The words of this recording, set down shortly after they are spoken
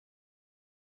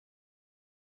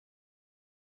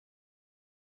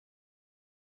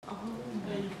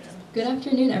Good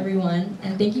afternoon, everyone,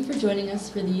 and thank you for joining us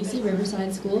for the UC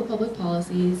Riverside School of Public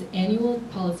Policy's annual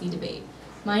policy debate.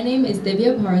 My name is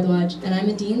Divya Bharadwaj, and I'm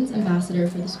a Dean's Ambassador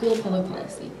for the School of Public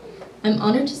Policy. I'm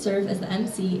honored to serve as the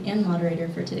MC and moderator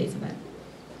for today's event.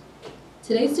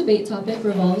 Today's debate topic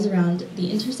revolves around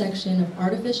the intersection of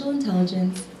artificial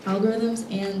intelligence,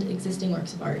 algorithms, and existing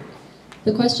works of art.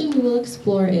 The question we will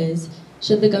explore is,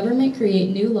 should the government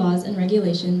create new laws and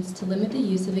regulations to limit the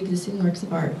use of existing works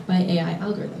of art by AI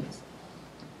algorithms?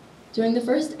 During the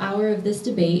first hour of this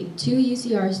debate, 2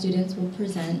 UCR students will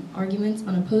present arguments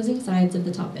on opposing sides of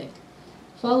the topic.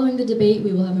 Following the debate,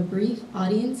 we will have a brief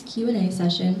audience Q&A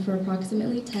session for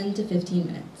approximately 10 to 15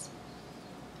 minutes.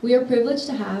 We are privileged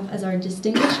to have as our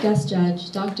distinguished guest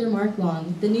judge, Dr. Mark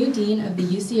Long, the new Dean of the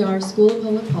UCR School of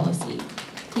Public Policy.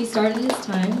 He started his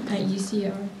time at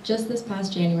UCR just this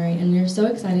past January, and we are so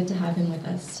excited to have him with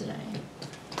us today.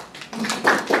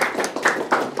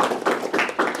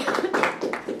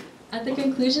 At the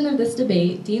conclusion of this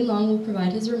debate, Dean Long will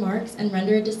provide his remarks and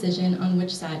render a decision on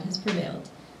which side has prevailed.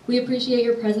 We appreciate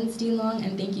your presence, Dean Long,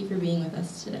 and thank you for being with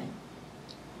us today.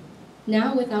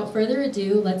 Now, without further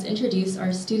ado, let's introduce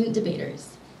our student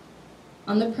debaters.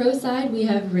 On the pro side, we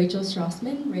have Rachel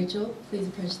Strassman. Rachel, please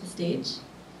approach the stage.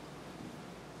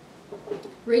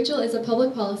 Rachel is a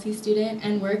public policy student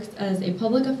and works as a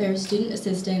public affairs student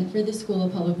assistant for the School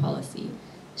of Public Policy.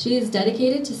 She is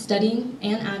dedicated to studying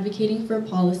and advocating for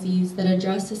policies that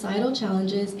address societal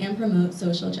challenges and promote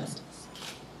social justice.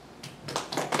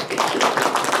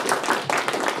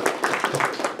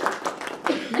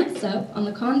 Next up, on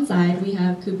the con side, we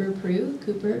have Cooper Prue.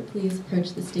 Cooper, please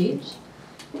approach the stage.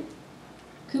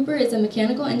 Cooper is a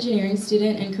mechanical engineering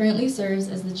student and currently serves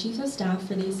as the Chief of Staff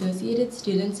for the Associated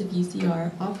Students of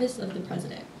UCR, Office of the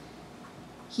President.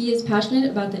 He is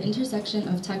passionate about the intersection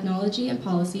of technology and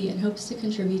policy and hopes to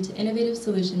contribute to innovative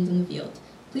solutions in the field.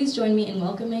 Please join me in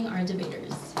welcoming our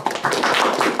debaters.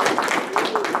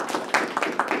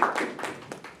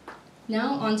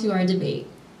 Now on to our debate.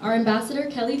 Our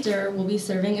ambassador, Kelly Durr, will be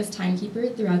serving as timekeeper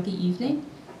throughout the evening.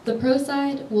 The pro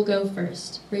side will go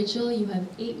first. Rachel, you have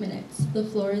 8 minutes. The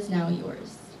floor is now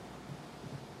yours.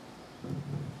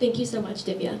 Thank you so much,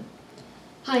 Divya.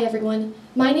 Hi, everyone.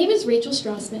 My name is Rachel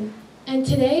Strassman, and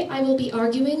today I will be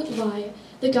arguing why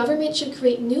the government should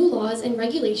create new laws and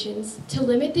regulations to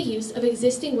limit the use of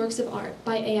existing works of art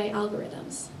by AI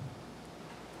algorithms.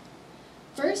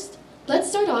 First, let's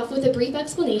start off with a brief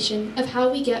explanation of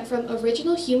how we get from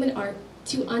original human art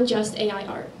to unjust AI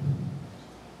art.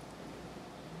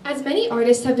 As many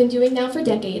artists have been doing now for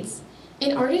decades,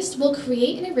 an artist will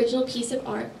create an original piece of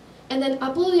art and then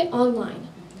upload it online,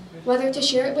 whether to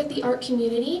share it with the art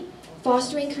community,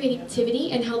 fostering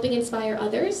creativity and helping inspire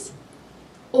others,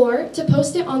 or to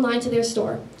post it online to their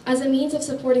store as a means of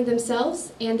supporting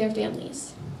themselves and their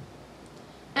families.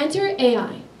 Enter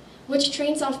AI, which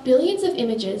trains off billions of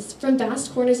images from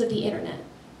vast corners of the internet,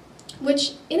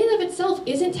 which in and of itself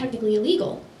isn't technically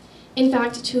illegal. In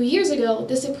fact, 2 years ago,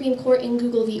 the Supreme Court in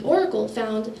Google v. Oracle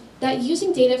found that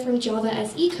using data from Java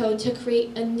SE code to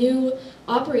create a new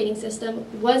operating system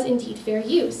was indeed fair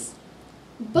use.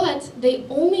 But they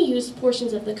only used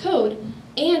portions of the code,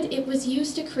 and it was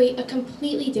used to create a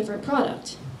completely different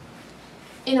product.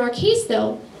 In our case,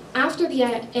 though, after the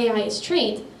AI is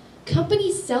trained,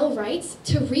 companies sell rights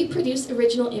to reproduce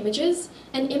original images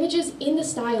and images in the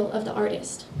style of the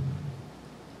artist.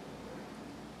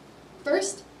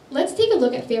 First, let's take a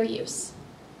look at fair use.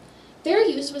 Fair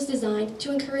use was designed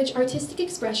to encourage artistic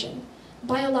expression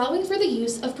by allowing for the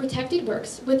use of protected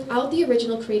works without the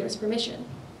original creator's permission.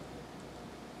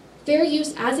 Fair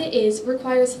use as it is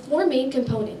requires 4 main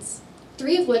components,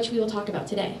 3 of which we will talk about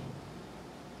today.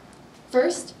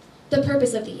 First, the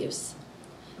purpose of the use,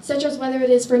 such as whether it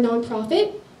is for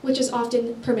nonprofit, which is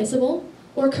often permissible,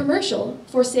 or commercial,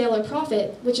 for sale or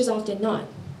profit, which is often not.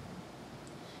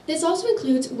 This also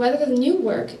includes whether the new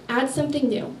work adds something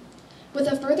new, with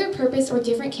a further purpose or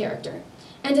different character,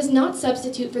 and does not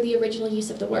substitute for the original use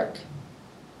of the work.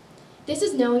 This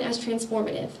is known as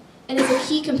transformative, and is a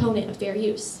key component of fair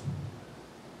use.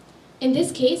 In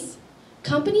this case,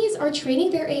 companies are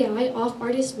training their AI off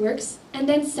artists' works and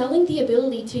then selling the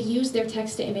ability to use their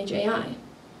text-to-image AI.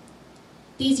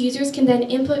 These users can then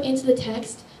input into the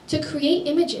text to create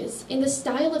images in the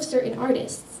style of certain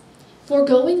artists,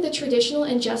 foregoing the traditional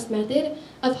and just method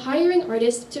of hiring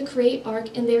artists to create art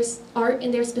in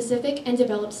their specific and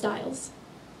developed styles.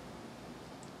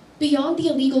 Beyond the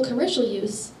illegal commercial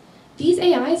use, these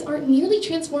AIs aren't nearly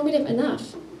transformative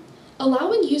enough,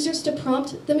 allowing users to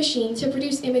prompt the machine to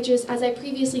produce images, as I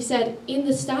previously said, in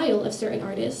the style of certain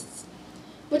artists,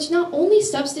 which not only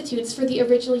substitutes for the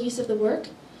original use of the work,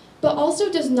 but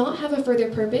also does not have a further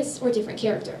purpose or different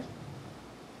character.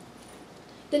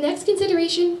 The next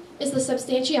consideration is the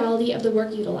substantiality of the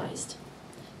work utilized.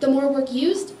 The more work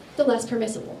used, the less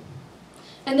permissible.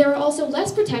 And there are also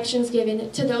less protections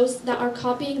given to those that are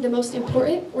copying the most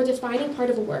important or defining part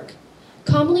of a work,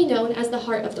 commonly known as the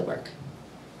heart of the work.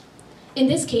 In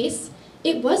this case,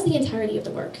 it was the entirety of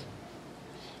the work.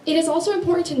 It is also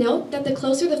important to note that the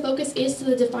closer the focus is to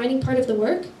the defining part of the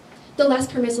work, the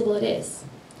less permissible it is.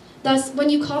 Thus, when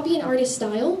you copy an artist's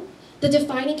style, the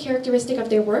defining characteristic of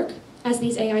their work, as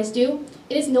these AIs do,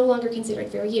 it is no longer considered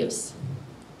fair use.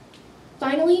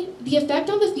 Finally, the effect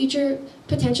on the future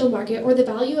potential market or the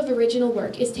value of original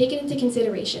work is taken into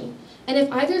consideration, and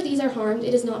if either of these are harmed,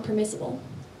 it is not permissible.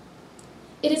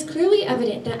 It is clearly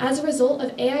evident that as a result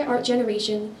of AI art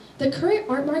generation, the current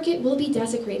art market will be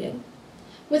desecrated,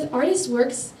 with artists'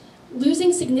 works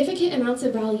losing significant amounts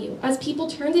of value as people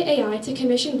turn to AI to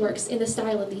commission works in the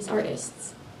style of these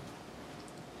artists.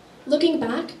 Looking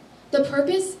back, the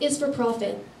purpose is for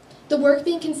profit. The work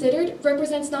being considered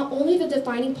represents not only the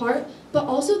defining part, but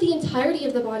also the entirety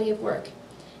of the body of work.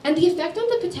 And the effect on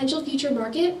the potential future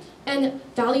market and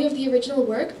value of the original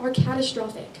work are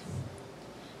catastrophic.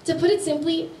 To put it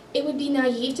simply, it would be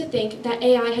naive to think that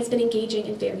AI has been engaging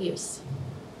in fair use.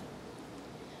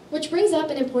 Which brings up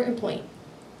an important point.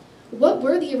 What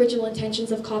were the original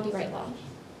intentions of copyright law?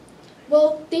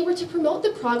 Well, they were to promote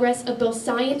the progress of both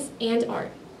science and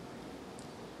art.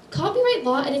 Copyright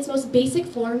law in its most basic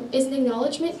form is an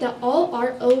acknowledgement that all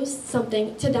art owes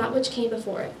something to that which came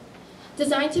before it,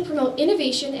 designed to promote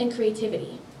innovation and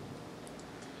creativity.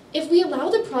 If we allow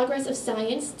the progress of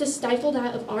science to stifle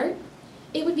that of art,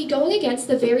 it would be going against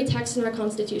the very text in our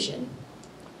Constitution.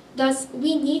 Thus,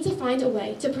 we need to find a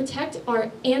way to protect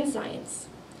art and science,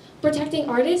 protecting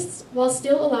artists while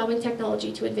still allowing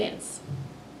technology to advance.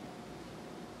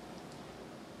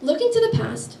 Looking to the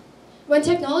past, when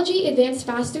technology advanced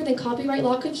faster than copyright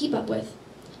law could keep up with,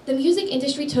 the music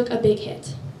industry took a big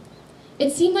hit.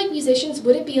 It seemed like musicians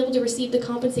wouldn't be able to receive the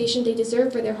compensation they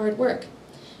deserve for their hard work,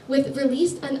 with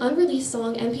released and unreleased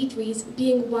song MP3s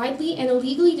being widely and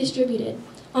illegally distributed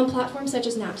on platforms such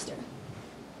as Napster.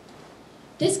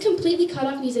 This completely cut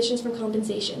off musicians from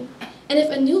compensation, and if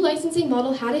a new licensing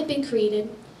model hadn't been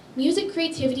created, music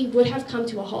creativity would have come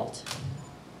to a halt.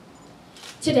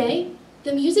 Today,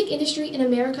 the music industry in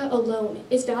America alone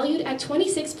is valued at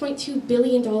 $26.2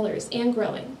 billion and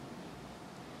growing.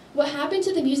 What happened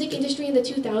to the music industry in the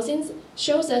 2000s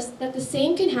shows us that the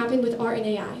same can happen with art and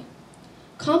AI.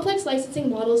 Complex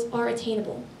licensing models are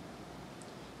attainable.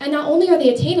 And not only are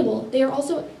they attainable, they are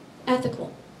also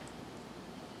ethical.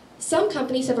 Some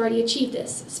companies have already achieved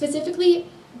this, specifically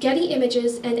Getty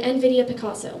Images and NVIDIA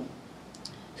Picasso,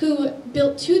 who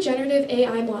built 2 generative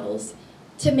AI models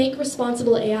to make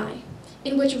responsible AI,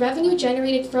 in which revenue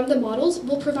generated from the models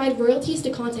will provide royalties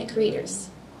to content creators.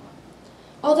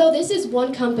 Although this is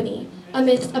one company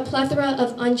amidst a plethora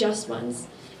of unjust ones,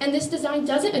 and this design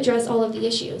doesn't address all of the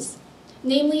issues,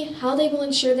 namely how they will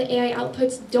ensure that AI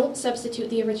outputs don't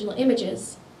substitute the original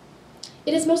images,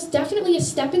 it is most definitely a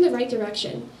step in the right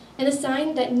direction and a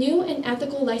sign that new and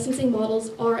ethical licensing models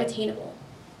are attainable.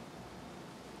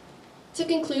 To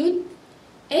conclude,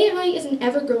 AI is an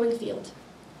ever-growing field.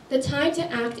 The time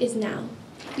to act is now,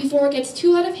 before it gets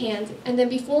too out of hand, and then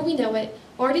before we know it,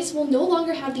 artists will no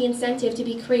longer have the incentive to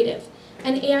be creative,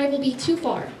 and AI will be too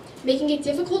far, making it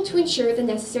difficult to ensure the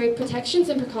necessary protections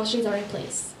and precautions are in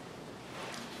place.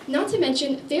 Not to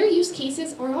mention, fair use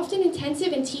cases are often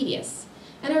intensive and tedious,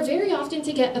 and are very often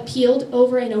to get appealed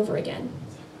over and over again.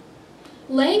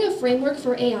 Laying a framework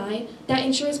for AI that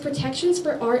ensures protections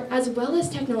for art as well as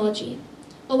technology,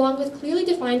 along with clearly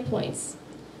defined points,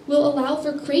 will allow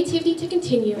for creativity to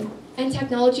continue and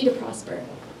technology to prosper.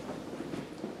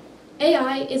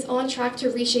 AI is on track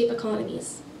to reshape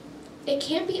economies. It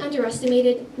can't be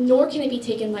underestimated, nor can it be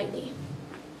taken lightly.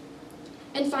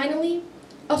 And finally,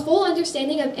 a full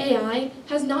understanding of AI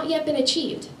has not yet been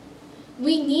achieved.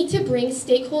 We need to bring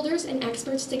stakeholders and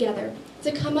experts together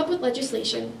to come up with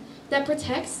legislation that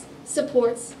protects,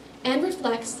 supports, and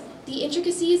reflects the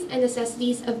intricacies and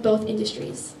necessities of both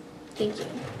industries. Thank you.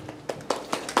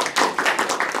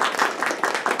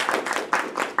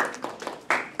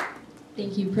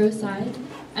 Thank you, pro side.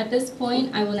 At this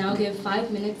point, I will now give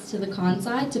 5 minutes to the con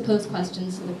side to pose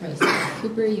questions to the pro side.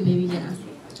 Cooper, you may begin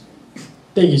asking.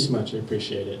 Thank you so much, I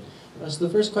appreciate it. So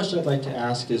the first question I'd like to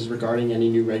ask is regarding any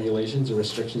new regulations or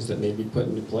restrictions that may be put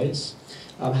into place.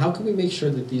 How can we make sure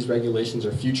that these regulations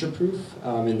are future-proof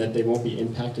and that they won't be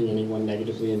impacting anyone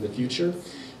negatively in the future?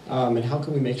 And how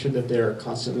can we make sure that they're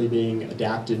constantly being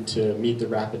adapted to meet the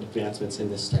rapid advancements in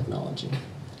this technology?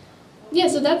 Yeah,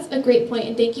 so that's a great point,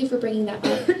 and thank you for bringing that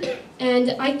up.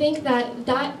 And I think that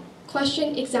that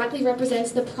question exactly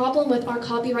represents the problem with our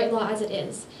copyright law as it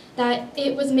is. That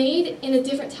it was made in a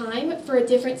different time for a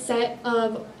different set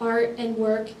of art and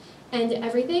work and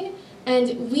everything,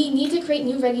 and we need to create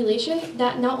new regulation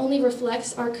that not only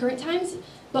reflects our current times,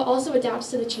 but also adapts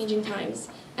to the changing times.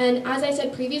 And as I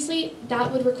said previously,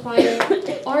 that would require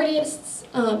artists,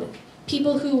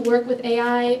 people who work with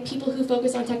AI, people who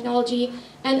focus on technology,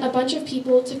 and a bunch of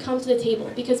people to come to the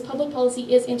table, because public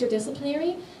policy is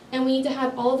interdisciplinary, and we need to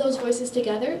have all of those voices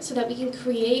together so that we can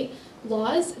create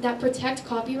laws that protect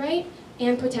copyright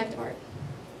and protect art.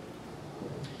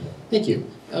 Thank you.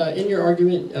 In your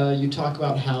argument, you talk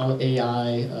about how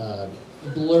AI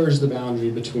blurs the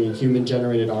boundary between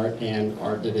human-generated art and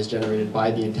art that is generated by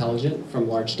the intelligent from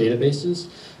large databases.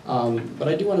 But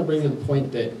I do want to bring to the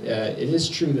point that it is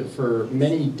true that for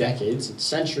many decades,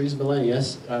 centuries, millennia,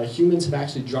 humans have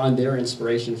actually drawn their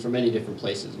inspiration from many different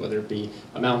places, whether it be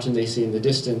a mountain they see in the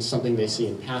distance, something they see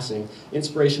in passing.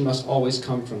 Inspiration must always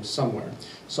come from somewhere.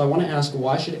 So I want to ask,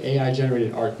 why should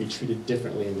AI-generated art be treated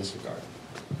differently in this regard?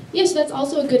 Yes, that's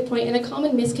also a good point, and a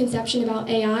common misconception about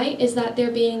AI is that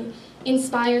they're being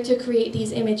inspired to create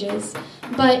these images.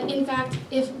 But in fact,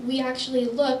 if we actually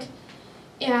look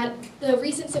at the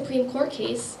recent Supreme Court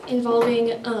case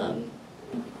involving Andy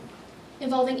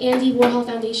Warhol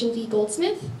Foundation v.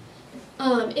 Goldsmith,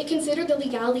 it considered the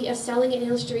legality of selling an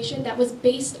illustration that was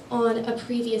based on a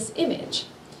previous image.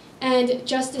 And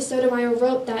Justice Sotomayor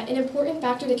wrote that an important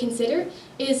factor to consider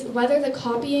is whether the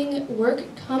copying work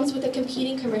comes with a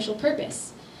competing commercial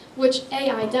purpose, which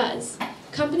AI does.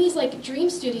 Companies like Dream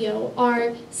Studio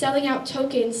are selling out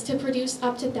tokens to produce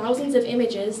up to thousands of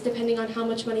images, depending on how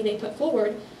much money they put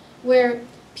forward, where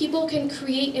people can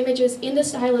create images in the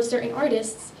style of certain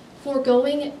artists,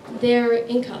 foregoing their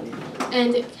income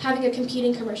and having a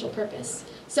competing commercial purpose.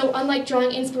 So unlike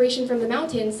drawing inspiration from the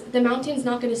mountain's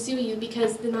not going to sue you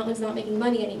because the mountain's not making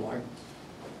money anymore.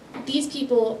 These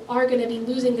people are going to be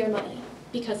losing their money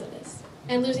because of this,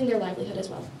 and losing their livelihood as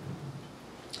well.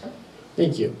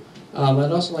 Thank you.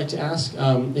 I'd also like to ask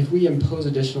if we impose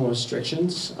additional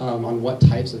restrictions on what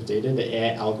types of data the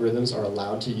AI algorithms are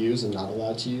allowed to use and not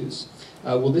allowed to use,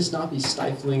 will this not be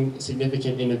stifling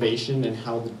significant innovation in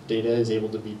how the data is able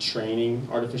to be training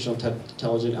artificial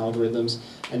intelligent algorithms?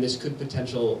 And this could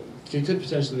potentially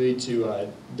lead to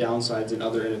downsides and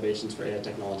other innovations for AI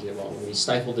technology as well. When we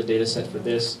stifle the data set for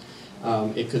this,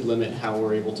 it could limit how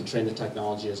we're able to train the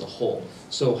technology as a whole.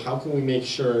 So how can we make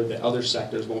sure that other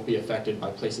sectors won't be affected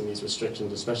by placing these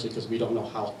restrictions, especially because we don't know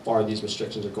how far these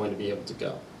restrictions are going to be able to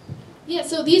go? Yeah,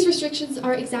 so these restrictions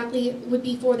would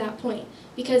be for that point.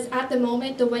 Because at the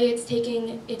moment, the way it's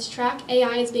taking its track,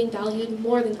 AI is being valued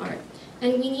more than art.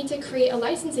 And we need to create a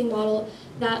licensing model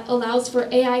that allows for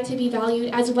AI to be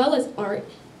valued as well as art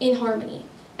in harmony.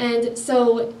 And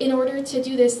so in order to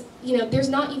do this, there's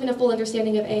not even a full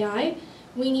understanding of AI.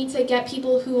 We need to get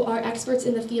people who are experts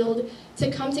in the field to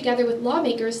come together with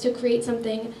lawmakers to create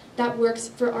something that works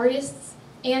for artists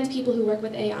and people who work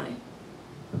with AI.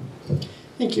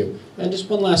 Thank you. And just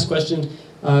one last question.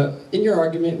 In your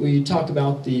argument, we talk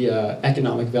about the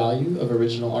economic value of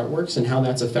original artworks and how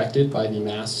that's affected by the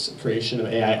mass creation of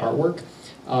AI artwork.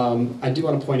 I do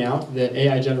want to point out that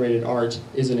AI-generated art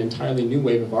is an entirely new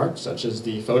wave of art, such as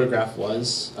the photograph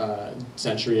was a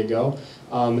century ago.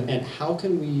 And how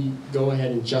can we go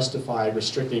ahead and justify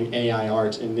restricting AI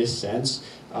art in this sense,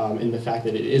 in the fact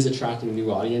that it is attracting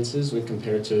new audiences when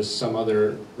compared to some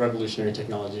other revolutionary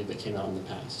technology that came out in the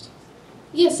past?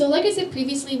 Yeah, so like I said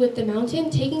previously with the mountain,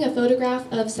 taking a photograph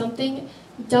of something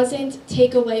doesn't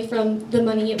take away from the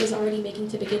money it was already making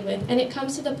to begin with. And it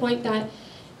comes to the point that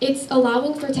it's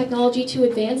allowing for technology to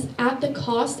advance at the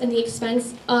cost and the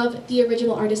expense of the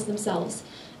original artists themselves.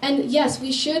 And yes,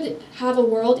 we should have a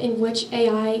world in which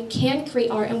AI can create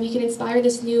art and we can inspire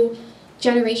this new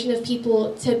generation of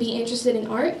people to be interested in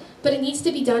art, but it needs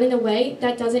to be done in a way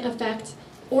that doesn't affect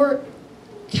or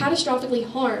catastrophically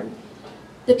harm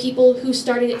the people who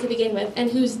started it to begin with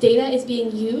and whose data is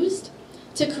being used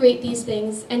to create these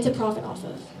things and to profit off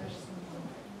of.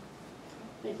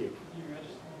 Thank you.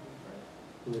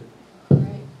 All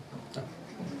right.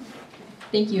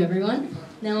 Thank you, everyone.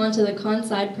 Now on to the con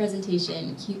side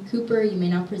presentation. Cooper, you may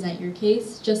now present your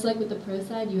case. Just like with the pro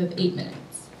side, you have 8 minutes.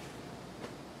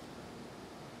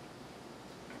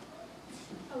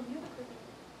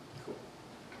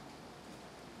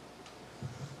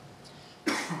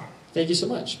 Thank you so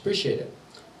much. Appreciate it.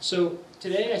 So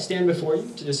today I stand before you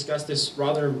to discuss this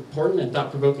rather important and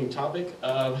thought-provoking topic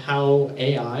of how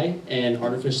AI and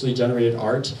artificially generated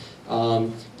art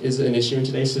is an issue in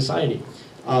today's society.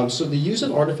 So the use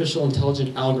of artificial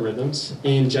intelligent algorithms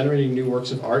in generating new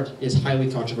works of art is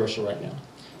highly controversial right now.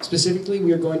 Specifically,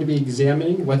 we are going to be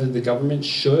examining whether the government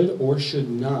should or should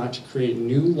not create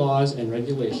new laws and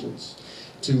regulations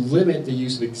to limit the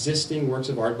use of existing works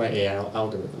of art by AI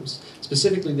algorithms.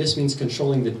 Specifically, this means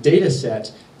controlling the data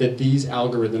set that these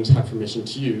algorithms have permission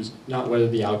to use, not whether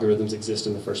the algorithms exist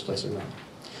in the first place or not.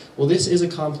 While this is a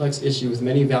complex issue with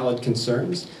many valid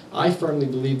concerns, I firmly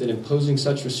believe that imposing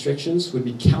such restrictions would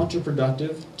be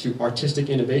counterproductive to artistic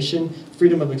innovation,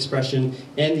 freedom of expression,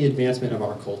 and the advancement of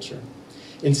our culture.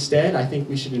 Instead, I think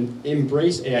we should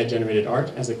embrace AI-generated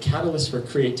art as a catalyst for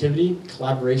creativity,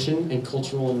 collaboration, and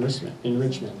cultural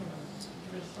enrichment.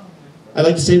 I'd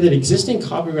like to say that existing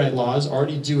copyright laws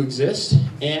already do exist,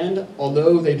 and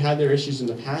although they've had their issues in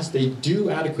the past, they do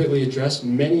adequately address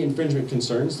many infringement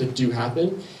concerns that do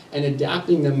happen, and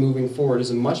adapting them moving forward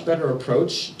is a much better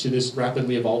approach to this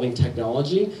rapidly evolving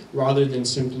technology, rather than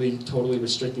simply totally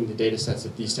restricting the data sets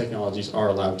that these technologies are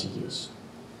allowed to use.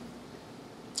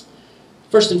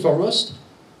 First and foremost,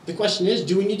 the question is,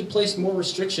 do we need to place more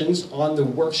restrictions on the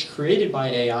works created by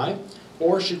AI,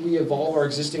 or should we evolve our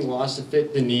existing laws to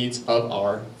fit the needs of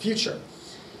our future?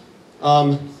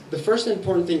 The first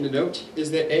important thing to note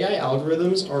is that AI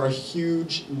algorithms are a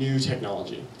huge new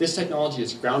technology. This technology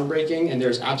is groundbreaking, and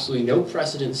there's absolutely no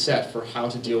precedent set for how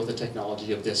to deal with a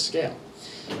technology of this scale.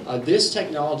 This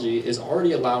technology is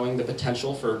already allowing the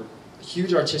potential for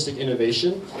huge artistic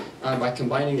innovation by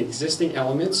combining existing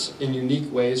elements in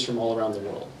unique ways from all around the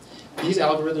world. These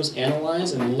algorithms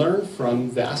analyze and learn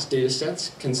from vast data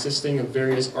sets consisting of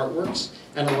various artworks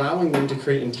and allowing them to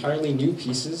create entirely new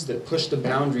pieces that push the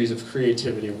boundaries of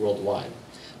creativity worldwide.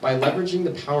 By leveraging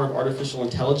the power of artificial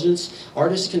intelligence,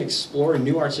 artists can explore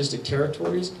new artistic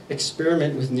territories,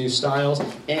 experiment with new styles,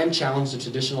 and challenge the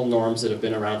traditional norms that have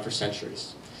been around for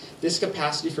centuries. This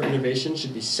capacity for innovation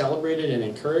should be celebrated and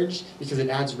encouraged because it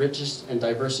adds richness and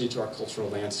diversity to our cultural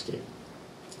landscape.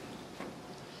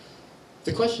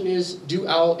 The question is, do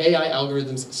AI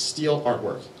algorithms steal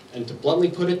artwork? And to bluntly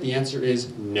put it, the answer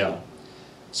is no.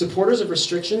 Supporters of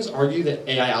restrictions argue that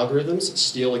AI algorithms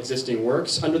steal existing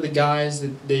works under the guise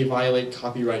that they violate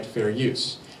copyright fair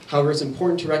use. However, it's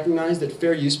important to recognize that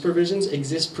fair use provisions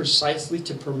exist precisely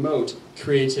to promote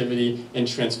creativity and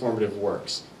transformative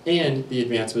works, and the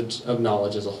advancement of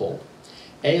knowledge as a whole.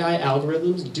 AI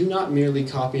algorithms do not merely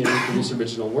copy and reproduce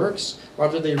original works,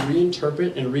 rather they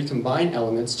reinterpret and recombine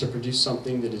elements to produce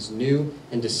something that is new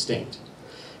and distinct.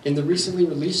 In the recently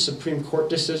released Supreme Court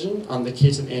decision on the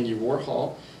case of Andy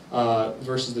Warhol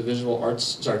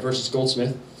versus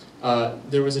Goldsmith,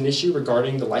 there was an issue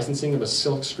regarding the licensing of a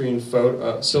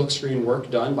silkscreen work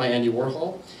done by Andy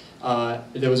Warhol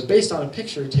that was based on a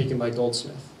picture taken by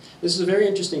Goldsmith. This is a very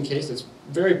interesting case that's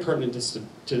very pertinent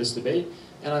to this debate,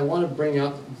 and I want to bring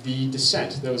up the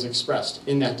dissent that was expressed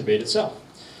in that debate itself.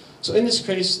 So in this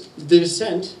case, the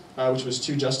dissent, which was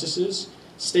 2 justices,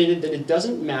 stated that it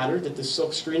doesn't matter that the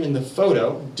silkscreen and the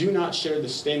photo do not share the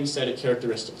same aesthetic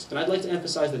characteristics. And I'd like to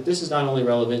emphasize that this is not only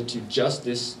relevant to just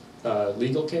this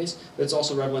legal case, but it's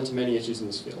also relevant to many issues in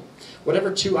this field.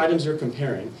 Whatever 2 items you're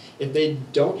comparing, if they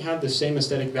don't have the same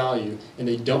aesthetic value and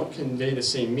they don't convey the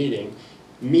same meaning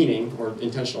or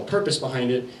intentional purpose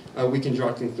behind it, we can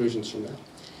draw conclusions from that.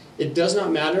 It does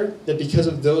not matter that because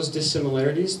of those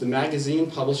dissimilarities, the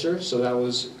magazine publisher, so that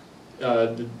was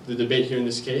the debate here in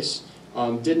this case,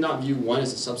 did not view one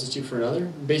as a substitute for another,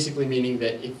 basically meaning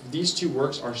that if these 2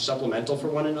 works are supplemental for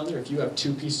one another, if you have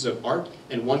 2 pieces of art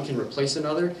and one can replace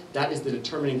another, that is the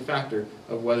determining factor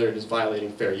of whether it is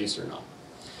violating fair use or not.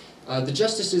 The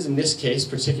justices in this case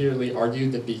particularly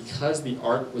argued that because the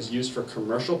art was used for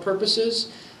commercial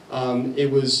purposes,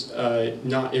 it was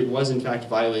in fact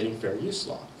violating fair use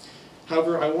law.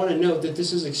 However, I want to note that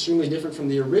this is extremely different from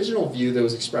the original view that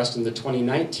was expressed in the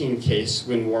 2019 case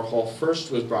when Warhol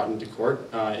first was brought into court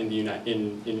in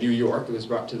New York. It was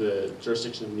brought to the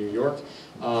jurisdiction of New York,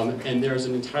 and there's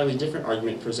an entirely different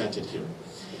argument presented here.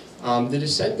 The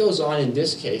dissent goes on in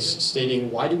this case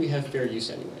stating, why do we have fair use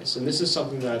anyways? And this is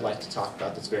something that I'd like to talk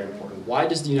about that's very important. Why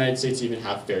does the United States even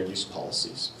have fair use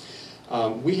policies?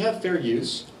 We have fair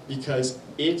use because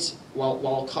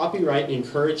while copyright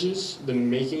encourages the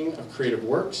making of creative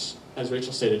works, as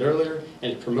Rachel stated earlier,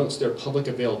 and it promotes their public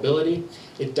availability,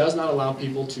 it does not allow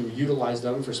people to utilize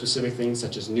them for specific things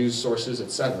such as news sources,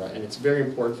 etc. And it's very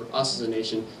important for us as a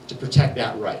nation to protect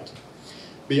that right.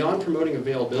 Beyond promoting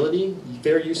availability,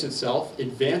 fair use itself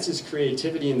advances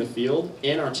creativity in the field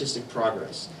and artistic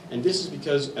progress. And this is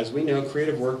because, as we know,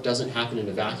 creative work doesn't happen in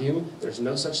a vacuum. There's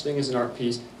no such thing as an art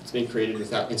piece that's been created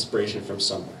without inspiration from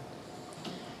somewhere.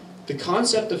 The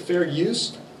concept of fair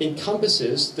use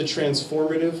encompasses the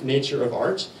transformative nature of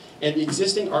art, and the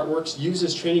existing artworks used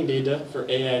as training data for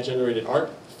AI-generated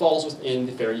art falls within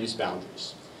the fair use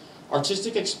boundaries.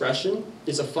 Artistic expression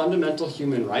is a fundamental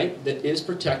human right that is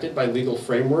protected by legal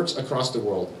frameworks across the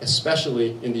world,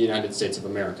 especially in the United States of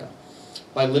America.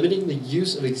 By limiting the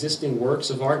use of existing works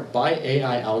of art by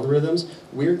AI algorithms,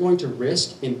 we're going to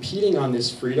risk impeding on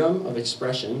this freedom of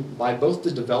expression by both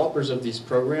the developers of these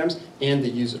programs and the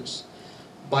users.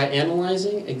 By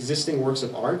analyzing existing works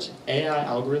of art, AI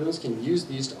algorithms can use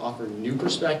these to offer new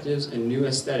perspectives and new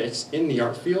aesthetics in the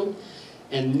art field,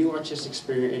 and new artistic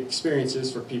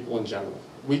experiences for people in general.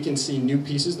 We can see new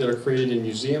pieces that are created in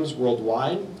museums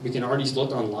worldwide. We can already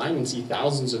look online and see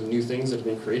thousands of new things that have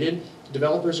been created.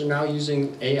 Developers are now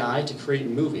using AI to create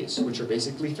movies, which are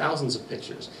basically thousands of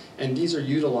pictures, and these are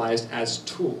utilized as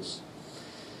tools.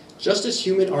 Just as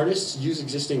human artists use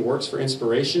existing works for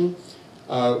inspiration,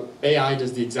 AI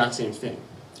does the exact same thing.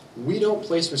 We don't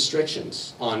place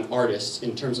restrictions on artists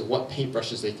in terms of what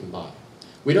paintbrushes they can buy.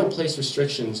 We don't place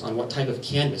restrictions on what type of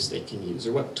canvas they can use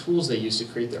or what tools they use to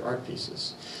create their art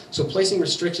pieces. So placing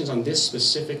restrictions on this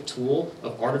specific tool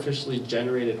of artificially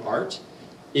generated art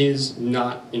is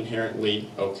not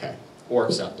inherently okay or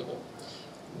acceptable.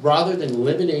 Rather than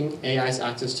limiting AI's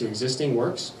access to existing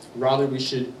works, rather we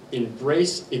should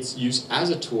embrace its use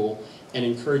as a tool and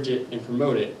encourage it and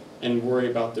promote it and worry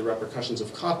about the repercussions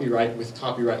of copyright with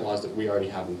copyright laws that we already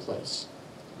have in place.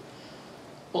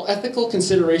 While ethical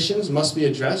considerations must be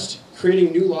addressed,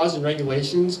 creating new laws and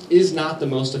regulations is not the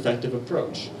most effective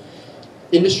approach.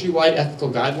 Industry-wide ethical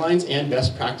guidelines and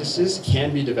best practices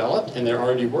can be developed, and they're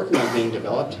already working on being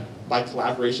developed by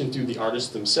collaboration through the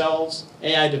artists themselves,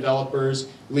 AI developers,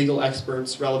 legal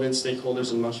experts, relevant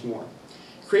stakeholders, and much more.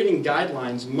 Creating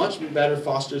guidelines much better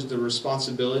fosters the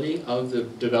responsibility of the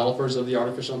developers of the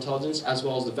artificial intelligence as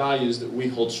well as the values that we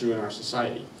hold true in our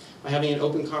society. By having an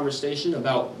open conversation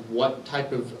about what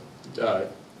type of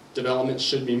development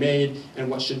should be made and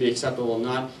what should be acceptable or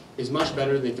not is much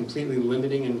better than completely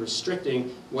limiting and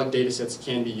restricting what data sets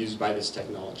can be used by this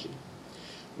technology.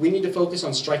 We need to focus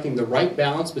on striking the right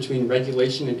balance between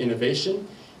regulation and innovation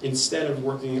instead of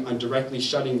working on directly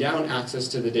shutting down access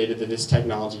to the data that this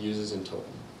technology uses in total.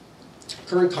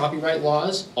 Current copyright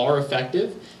laws are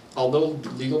effective. Although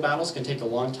legal battles can take a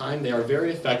long time, they are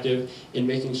very effective in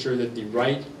making sure that the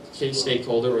right case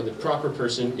stakeholder or the proper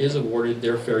person is awarded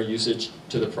their fair usage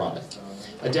to the product.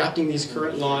 Adapting these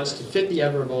current laws to fit the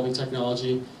ever-evolving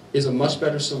technology is a much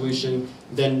better solution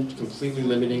than completely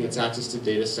limiting its access to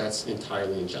data sets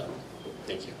entirely in general.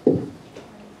 Thank you.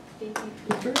 Thank you,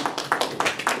 Cooper.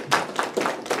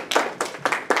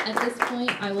 At this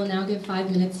point, I will now give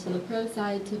 5 minutes to the pro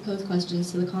side to pose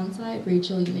questions to the con side.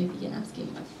 Rachel, you may begin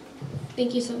asking them.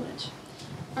 Thank you so much.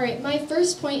 All right, my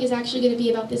first point is actually going to be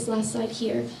about this last slide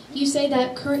here. You say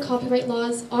that current copyright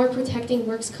laws are protecting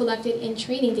works collected in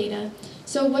training data.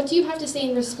 So what do you have to say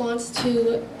in response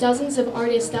to dozens of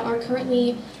artists that are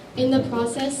currently in the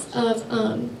process of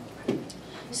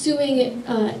suing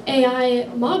AI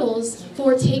models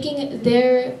for taking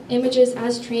their images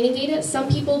as training data? Some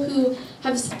people who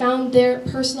have found their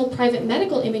personal private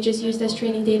medical images used as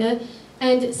training data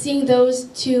and seeing those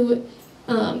to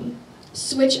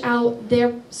switch out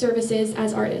their services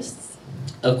as artists.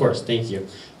 Of course, thank you.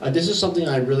 This is something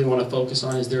I really want to focus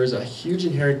on, is there is a huge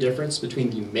inherent difference between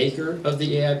the maker of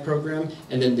the AI program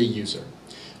and then the user.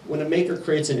 When a maker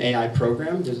creates an AI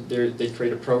program, they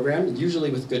create a program,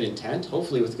 usually with good intent,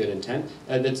 hopefully with good intent,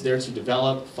 that's there to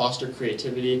develop, foster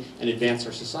creativity, and advance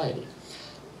our society.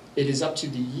 It is up to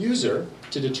the user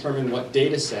to determine what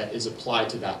data set is applied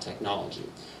to that technology.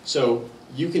 So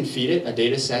you can feed it a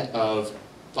data set of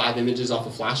 5 images off a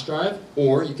flash drive,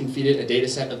 or you can feed it a data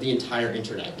set of the entire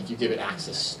internet if you give it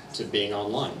access to being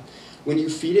online. When you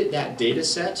feed it that data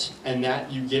set and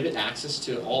that you give it access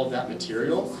to all of that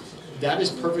material, that is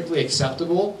perfectly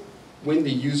acceptable when the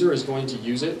user is going to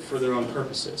use it for their own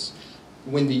purposes.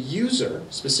 When the user,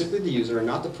 specifically the user and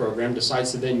not the program,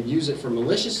 decides to then use it for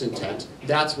malicious intent,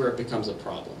 that's where it becomes a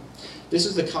problem. This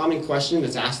is the common question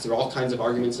that's asked through all kinds of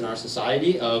arguments in our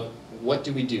society of, what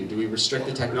do we do? Do we restrict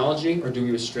the technology or do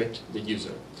we restrict the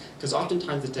user? Because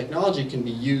oftentimes the technology can be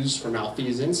used for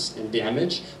malfeasance and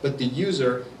damage, but the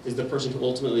user is the person who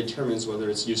ultimately determines whether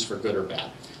it's used for good or bad.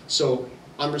 So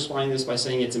I'm responding to this by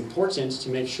saying it's important to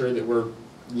make sure that we're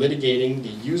litigating the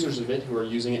users of it who are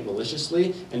using it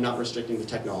maliciously and not restricting the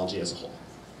technology as a whole.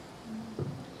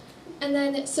 And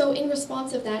then, so in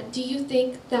response of that, do you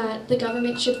think that the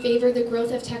government should favor the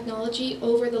growth of technology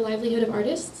over the livelihood of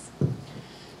artists?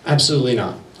 Absolutely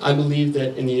not. I believe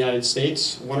that in the United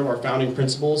States, one of our founding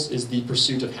principles is the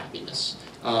pursuit of happiness.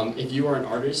 If you are an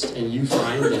artist and you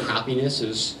find that happiness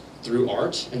is through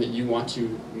art and that you want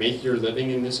to make your living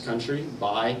in this country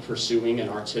by pursuing an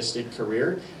artistic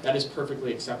career, that is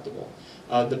perfectly acceptable.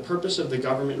 The purpose of the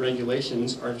government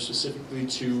regulations are specifically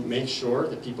to make sure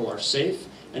that people are safe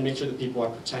and make sure that people are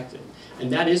protected.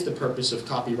 And that is the purpose of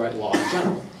copyright law in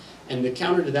general. And the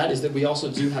counter to that is that we also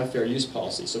do have fair use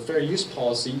policy. So fair use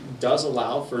policy does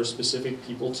allow for specific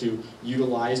people to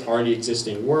utilize already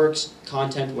existing works,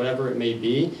 content, whatever it may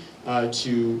be,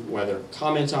 to whether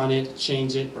comment on it,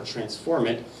 change it, or transform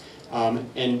it.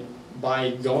 And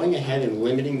by going ahead and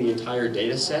limiting the entire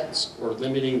data sets or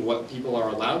limiting what people are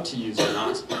allowed to use or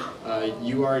not,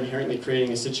 you are inherently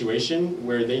creating a situation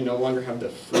where they no longer have the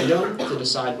freedom to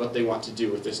decide what they want to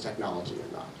do with this technology or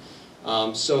not.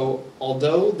 So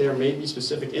although there may be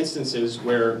specific instances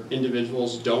where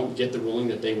individuals don't get the ruling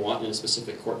that they want in a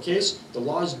specific court case, the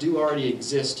laws do already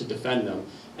exist to defend them,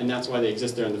 and that's why they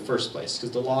exist there in the first place. Because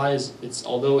the law is,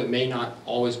 although it may not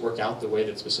always work out the way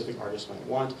that specific artists might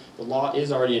want, the law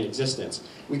is already in existence.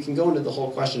 We can go into the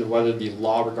whole question of whether the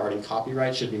law regarding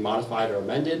copyright should be modified or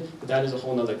amended, but that is a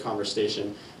whole other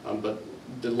conversation. But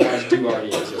the laws do already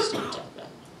exist to protect that.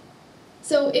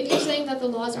 So if you're saying that the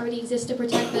laws already exist to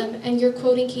protect them, and you're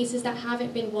quoting cases that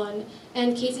haven't been won,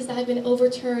 and cases that have been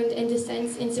overturned and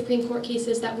dissents in Supreme Court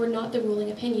cases that were not the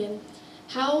ruling opinion,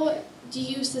 how do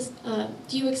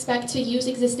you expect to use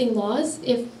existing laws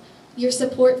if your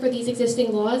support for these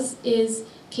existing laws is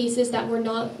cases that were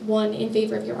not won in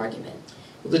favor of your argument?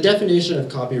 Well, the definition of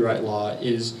copyright law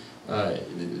is,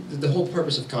 the whole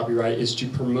purpose of copyright is to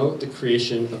promote the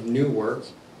creation of new work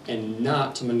and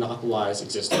not to monopolize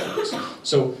existing works.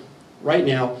 So right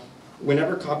now,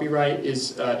 whenever copyright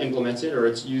is implemented or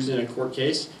it's used in a court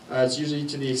case, it's usually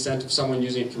to the extent of someone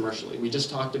using it commercially. We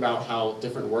just talked about how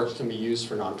different works can be used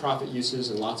for nonprofit uses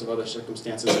and lots of other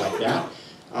circumstances like that.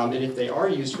 And if they are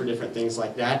used for different things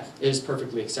like that, it is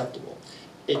perfectly acceptable.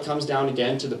 It comes down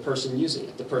again to the person using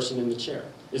it, the person in the chair.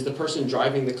 Is the person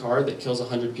driving the car that kills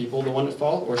 100 people the one at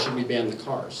fault, or should we ban the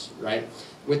cars, right?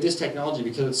 With this technology,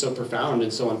 because it's so profound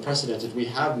and so unprecedented, we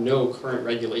have no current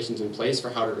regulations in place for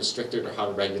how to restrict it or how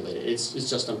to regulate it. It's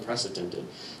just unprecedented.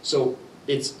 So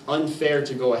it's unfair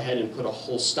to go ahead and put a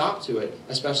whole stop to it,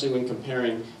 especially when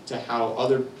comparing to how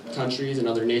other countries and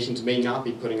other nations may not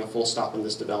be putting a full stop on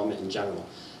this development in general.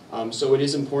 So it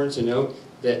is important to note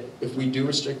that if we do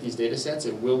restrict these data sets,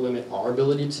 it will limit our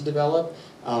ability to develop,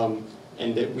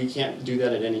 and that we can't do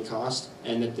that at any cost,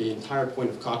 and that the entire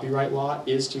point of copyright law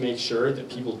is to make sure that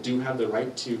people do have the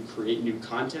right to create new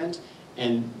content,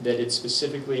 and that it's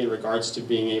specifically in regards to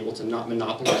being able to not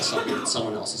monopolize something that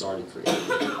someone else has already created.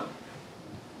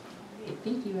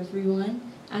 Thank you, everyone.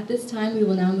 At this time, we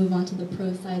will now move on to the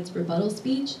pro side's rebuttal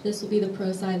speech. This will be the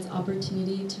pro side's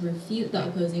opportunity to refute the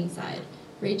opposing side.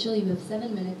 Rachel, you have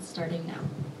 7 minutes starting now.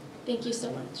 Thank you so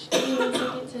much. Give me 1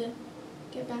 second to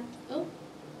get back. Oh.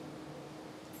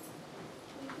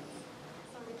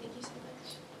 Sorry, thank you so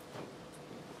much.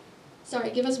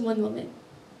 Sorry, give us 1 moment.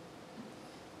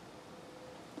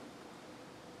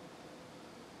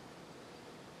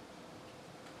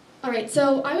 All right,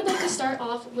 so I would like to start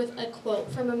off with a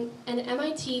quote from an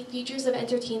MIT Futures of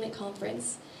Entertainment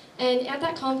conference. And at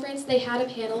that conference, they had a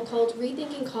panel called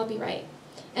Rethinking Copyright.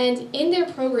 And in their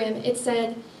program, it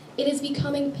said, "It is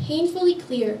becoming painfully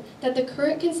clear that the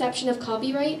current conception of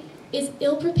copyright is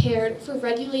ill-prepared for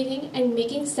regulating and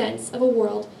making sense of a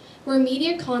world where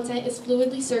media content is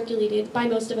fluidly circulated by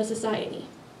most of a society."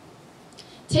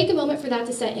 Take a moment for that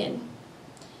to set in.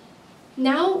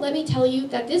 Now, let me tell you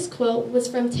that this quote was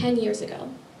from 10 years ago.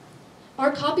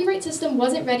 Our copyright system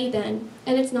wasn't ready then,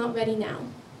 and it's not ready now.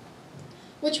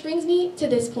 Which brings me to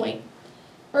this point.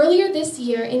 Earlier this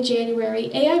year, in January,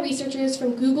 AI researchers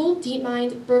from Google,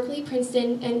 DeepMind, Berkeley,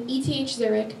 Princeton, and ETH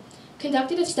Zurich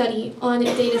conducted a study on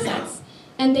datasets,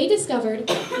 and they discovered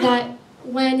that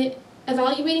when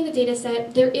evaluating the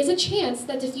dataset, there is a chance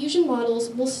that diffusion models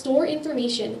will store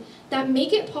information that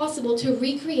make it possible to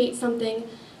recreate something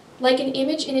like an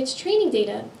image in its training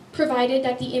data, provided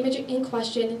that the image in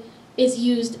question is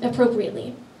used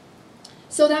appropriately.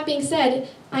 So that being said,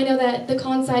 I know that the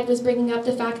con side was bringing up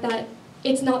the fact that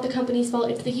it's not the company's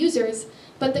fault, it's the users,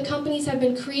 but the companies have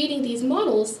been creating these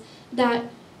models that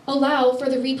allow for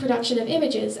the reproduction of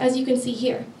images, as you can see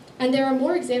here. And there are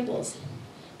more examples.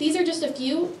 These are just a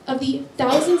few of the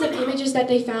thousands of images that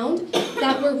they found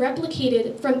that were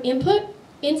replicated from input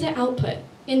into output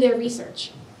in their research.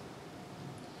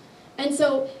 And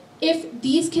so if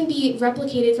these can be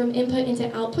replicated from input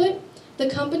into output, the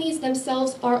companies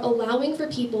themselves are allowing for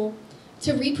people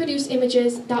to reproduce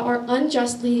images that are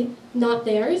unjustly not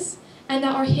theirs, and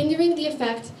that are hindering the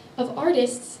effect of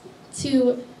artists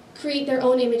to create their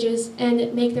own images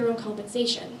and make their own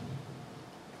compensation.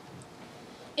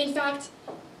 In fact,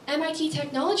 MIT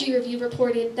Technology Review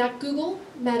reported that Google,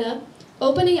 Meta,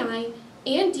 OpenAI,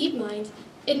 and DeepMind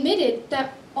admitted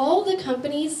that all the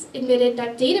companies admitted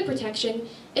that data protection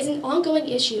is an ongoing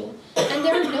issue, and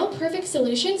there are no perfect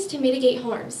solutions to mitigate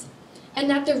harms, and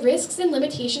that the risks and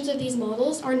limitations of these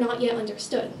models are not yet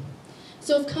understood.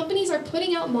 So if companies are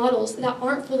putting out models that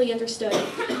aren't fully understood,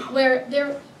 where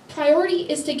their priority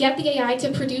is to get the AI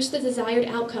to produce the desired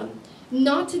outcome,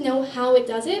 not to know how it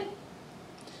does it,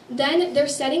 then they're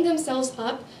setting themselves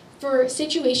up for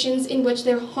situations in which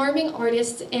they're harming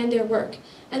artists and their work,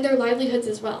 and their livelihoods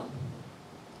as well.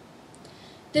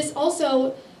 This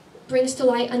also brings to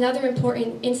light another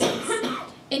important instance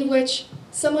in which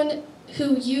someone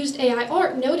who used AI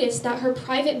art noticed that her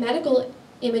private medical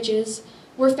images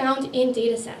were found in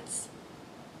data sets.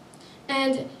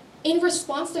 And in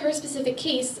response to her specific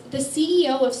case, the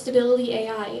CEO of Stability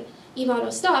AI, Ivan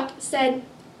Ostak, said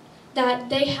that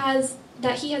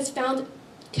he has found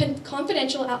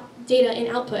confidential data in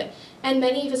output, and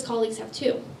many of his colleagues have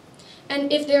too.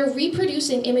 And if they're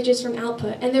reproducing images from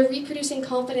output, and they're reproducing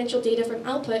confidential data from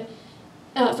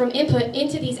input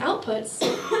into these outputs,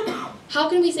 how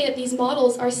can we say that these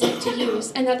models are safe to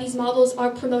use and that these models are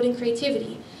promoting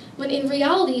creativity, when in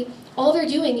reality, all they're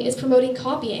doing is promoting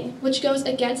copying, which goes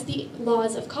against the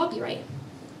laws of copyright?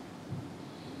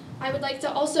 I would like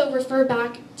to also refer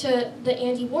back to the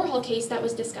Andy Warhol case that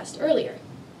was discussed earlier.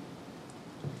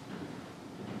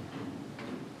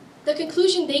 The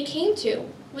conclusion they came to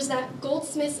was that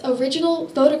Goldsmith's original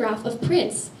photograph of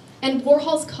Prince and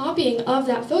Warhol's copying of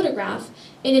that photograph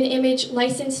in an image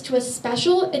licensed to a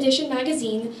special edition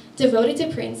magazine devoted to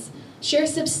Prince share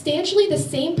substantially the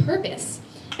same purpose,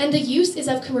 and the use is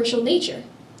of commercial nature.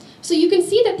 So you can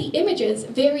see that the images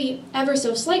vary ever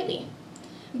so slightly,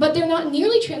 but they're not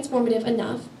nearly transformative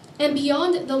enough, and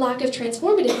beyond the lack of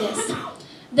transformativeness,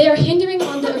 they are hindering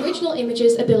on the original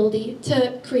image's ability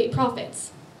to create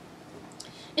profits.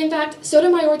 In fact,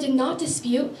 Sotomayor did not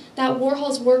dispute that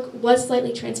Warhol's work was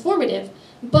slightly transformative,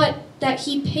 but that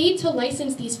he paid to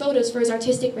license these photos for his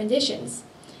artistic renditions.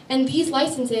 And these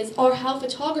licenses are how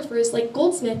photographers like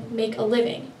Goldsmith make a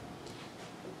living.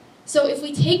 So if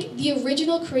we take the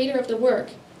original creator of the work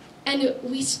and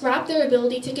we scrap their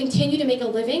ability to continue to make a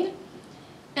living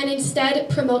and instead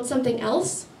promote something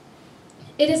else,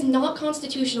 it is not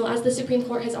constitutional, as the Supreme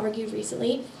Court has argued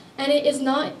recently, and it is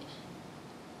not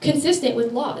consistent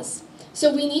with laws.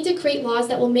 So we need to create laws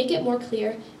that will make it more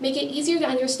clear, make it easier to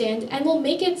understand, and will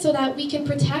make it so that we can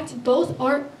protect both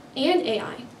art and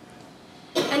AI,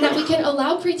 and that we can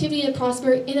allow creativity to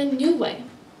prosper in a new way.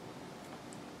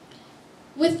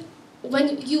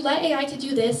 When you let AI to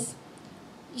do this,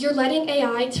 you're letting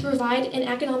AI to provide an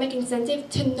economic incentive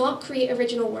to not create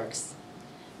original works,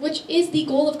 which is the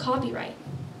goal of copyright.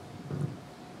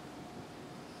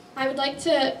 I would like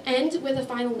to end with a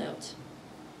final note,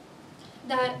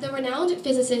 that the renowned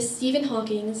physicist Stephen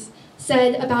Hawking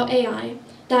said about AI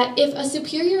that if a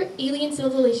superior alien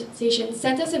civilization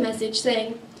sent us a message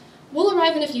saying, "We'll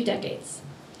arrive in a few decades,"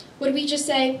 would we just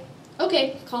say,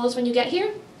 "Okay, call us when you get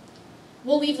here"?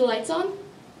 We'll leave the lights on?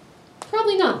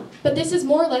 Probably not, but this is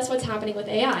more or less what's happening with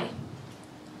AI.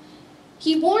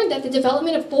 He warned that the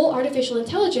development of full artificial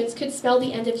intelligence could spell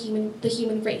the end of the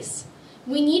human race.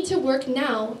 We need to work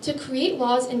now to create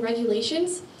laws and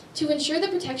regulations to ensure the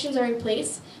protections are in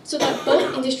place so that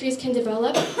both industries can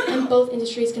develop and both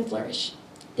industries can flourish.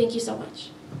 Thank you so much.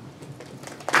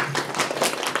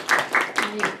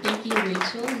 Great, thank you,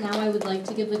 Rachel. Now I would like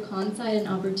to give the con side an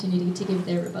opportunity to give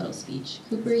their rebuttal speech.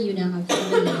 Cooper, you now have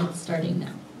 7 minutes starting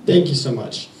now. Thank you so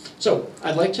much. So,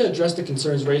 I'd like to address the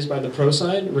concerns raised by the pro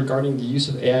side regarding the use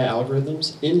of AI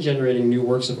algorithms in generating new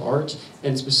works of art,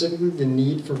 and specifically the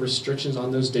need for restrictions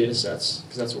on those data sets,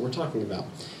 because that's what we're talking about.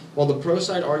 While the pro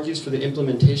side argues for the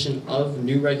implementation of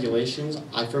new regulations,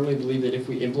 I firmly believe that if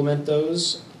we implement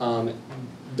those,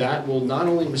 that will not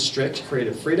only restrict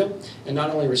creative freedom, and not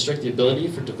only restrict the ability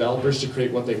for developers to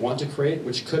create what they want to create,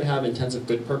 which could have intensive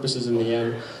good purposes in the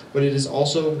end, but it is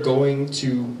also going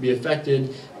to be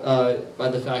affected by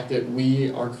the fact that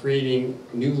we are creating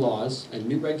new laws and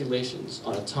new regulations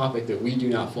on a topic that we do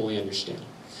not fully understand.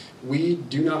 We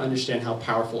do not understand how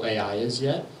powerful AI is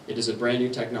yet. It is a brand new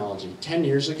technology. 10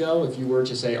 years ago, if you were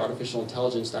to say artificial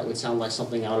intelligence, that would sound like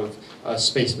something out of a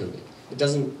space movie.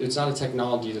 It's not a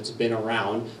technology that's been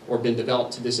around or been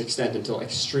developed to this extent until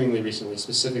extremely recently,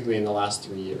 specifically in the last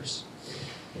 3 years.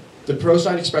 The pro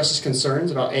side expresses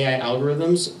concerns about AI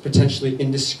algorithms potentially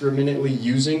indiscriminately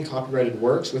using copyrighted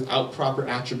works without proper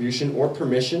attribution or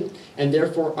permission, and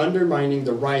therefore undermining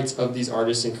the rights of these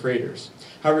artists and creators.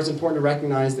 However, it's important to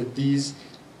recognize that these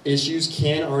issues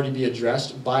can already be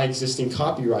addressed by existing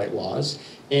copyright laws,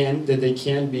 and that they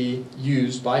can be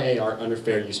used by AR under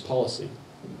fair use policy.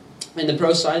 In the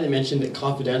pro side, they mentioned that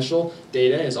confidential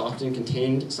data is often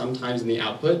contained sometimes in the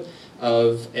output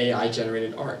of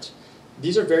AI-generated art.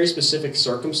 These are very specific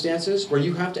circumstances where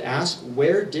you have to ask,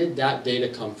 where did that data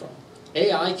come from?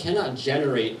 AI cannot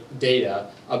generate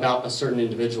data about a certain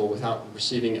individual without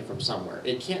receiving it from somewhere.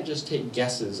 It can't just take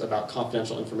guesses about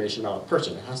confidential information about a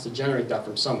person. It has to generate that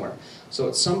from somewhere. So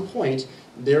at some point,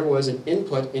 there was an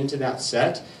input into that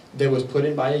set that was put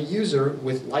in by a user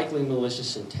with likely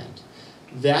malicious intent.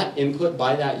 That input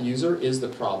by that user is the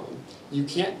problem. You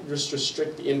can't just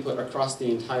restrict the input across the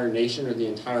entire nation or the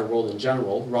entire world in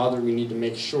general. Rather, we need to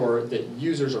make sure that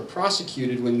users are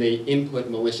prosecuted when they input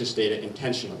malicious data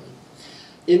intentionally.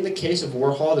 In the case of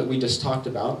Warhol that we just talked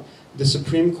about, the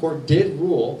Supreme Court did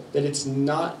rule that it's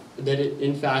not,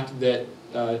 in fact,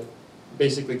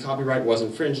 basically copyright was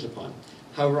infringed upon.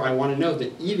 However, I want to note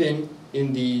that even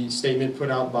in the statement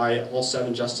put out by all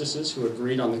 7 justices who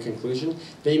agreed on the conclusion,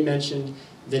 they mentioned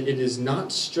that it is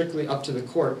not strictly up to the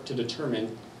court to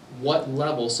determine what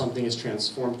level something is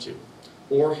transformed to,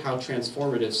 or how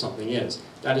transformative something is.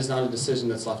 That is not a decision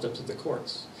that's left up to the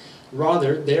courts.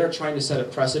 Rather, they are trying to set a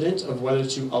precedent of whether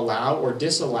to allow or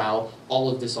disallow all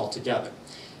of this altogether.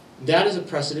 That is a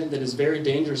precedent that is very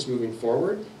dangerous moving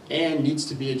forward and needs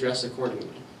to be addressed accordingly.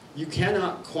 You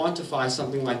cannot quantify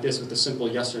something like this with a simple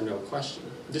yes or no question.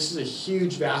 This is a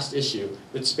huge, vast issue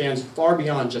that spans far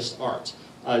beyond just art.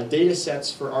 Data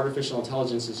sets for artificial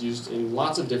intelligence is used in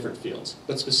lots of different fields,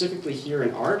 but specifically here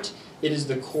in art, it is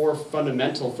the core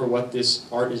fundamental for what this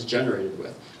art is generated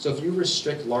with. So if you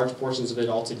restrict large portions of it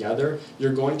altogether,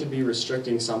 you're going to be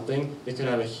restricting something that could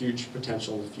have a huge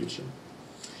potential in the future.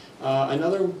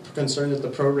 Another concern that the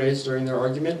pro raised during their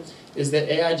argument is that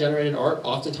AI-generated art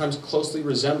oftentimes closely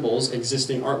resembles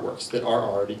existing artworks that are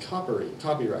already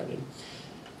copyrighted.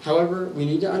 However, we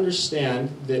need to understand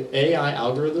that AI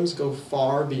algorithms go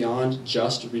far beyond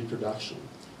just reproduction.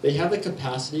 They have the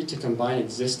capacity to combine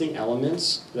existing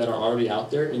elements that are already out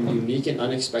there in unique and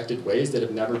unexpected ways that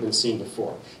have never been seen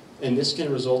before. And this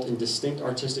can result in distinct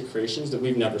artistic creations that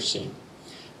we've never seen.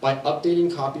 By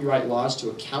updating copyright laws to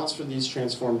account for these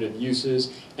transformative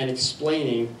uses and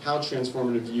explaining how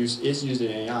transformative use is used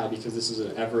in AI, because this is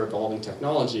an ever-evolving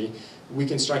technology, we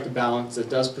can strike a balance that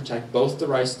does protect both the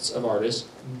rights of artists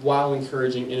while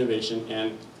encouraging innovation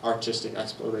and artistic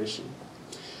exploration.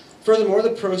 Furthermore, the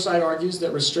pro side argues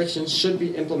that restrictions should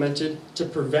be implemented to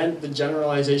prevent the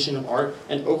generalization of art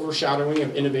and overshadowing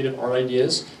of innovative art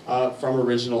ideas from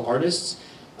original artists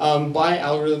by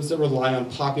algorithms that rely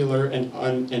on popular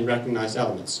and recognized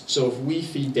elements. So if we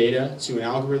feed data to an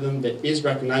algorithm that is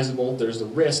recognizable, there's the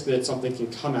risk that something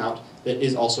can come out that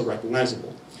is also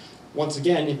recognizable. Once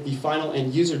again, if the final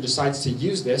end user decides to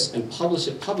use this and publish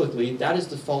it publicly, that is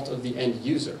the fault of the end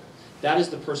user. That is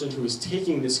the person who is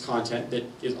taking this content that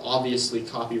is obviously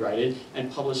copyrighted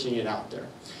and publishing it out there.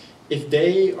 If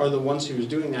they are the ones who are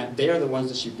doing that, they are the ones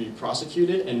that should be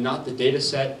prosecuted and not the data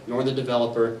set, nor the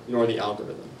developer, nor the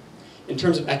algorithm. In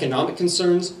terms of economic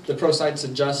concerns, the pro side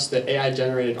suggests that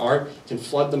AI-generated art can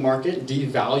flood the market,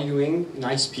 devaluing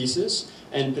nice pieces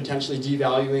and potentially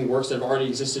devaluing works that have already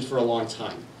existed for a long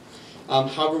time.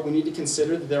 However, we need to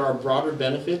consider that there are broader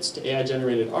benefits to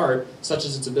AI-generated art, such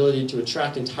as its ability to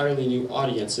attract entirely new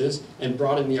audiences and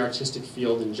broaden the artistic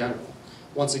field in general.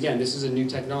 Once again, this is a new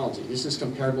technology. This is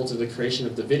comparable to the creation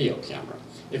of the video camera.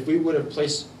 If we would have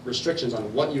placed restrictions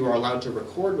on what you are allowed to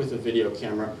record with a video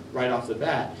camera right off the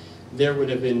bat, there would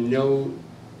have been no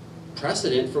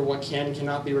precedent for what can and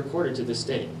cannot be recorded to this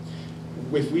date.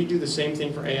 If we do the same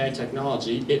thing for AI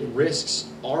technology, it risks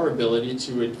our ability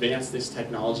to advance this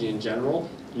technology in general,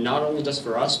 not only just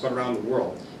for us, but around the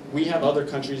world. We have other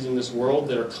countries in this world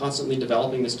that are constantly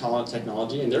developing this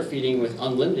technology, and they're feeding with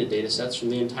unlimited data sets from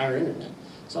the entire internet.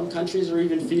 Some countries are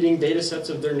even feeding data sets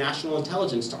of their national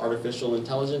intelligence to artificial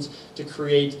intelligence to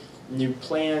create new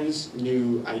plans,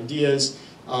 new ideas,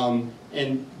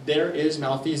 and there is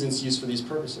malfeasance used for these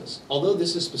purposes. Although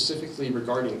this is specifically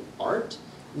regarding art,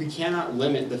 we cannot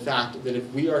limit the fact that if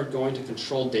we are going to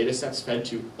control data sets fed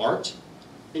to art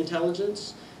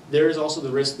intelligence, there is also the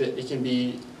risk that it can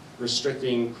be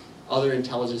restricting other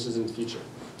intelligences in the future.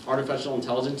 Artificial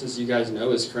intelligence, as you guys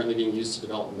know, is currently being used to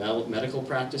develop medical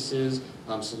practices,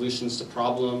 solutions to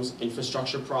problems,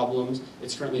 infrastructure problems.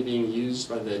 It's currently being used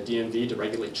by the DMV to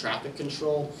regulate traffic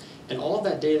control. And all of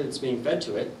that data that's being fed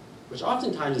to it which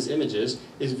oftentimes is images,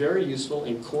 is very useful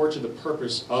and core to the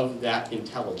purpose of that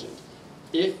intelligent.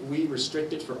 If we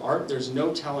restrict it for art, there's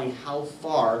no telling how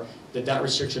far that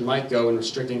restriction might go in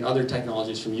restricting other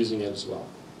technologies from using it as well.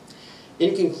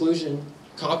 In conclusion,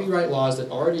 copyright laws that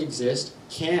already exist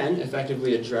can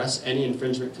effectively address any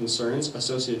infringement concerns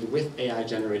associated with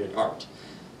AI-generated art.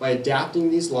 By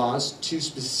adapting these laws to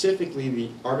specifically the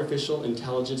artificial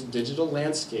intelligence digital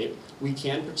landscape, we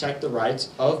can protect the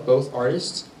rights of both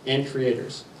artists and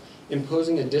creators.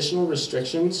 Imposing additional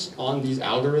restrictions on these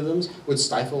algorithms would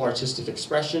stifle artistic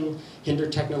expression, hinder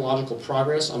technological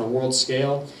progress on a world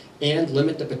scale, and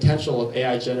limit the potential of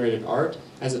AI-generated art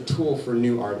as a tool for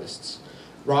new artists.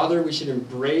 Rather, we should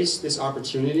embrace this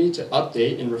opportunity to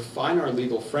update and refine our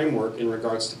legal framework in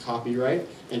regards to copyright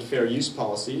and fair use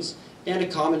policies, and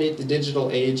accommodate the digital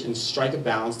age and strike a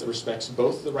balance that respects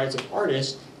both the rights of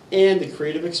artists and the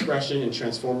creative expression and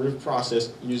transformative process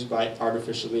used by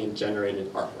artificially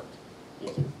generated artwork.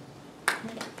 Thank you.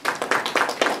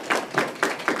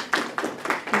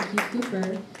 Thank you,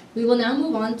 Cooper. We will now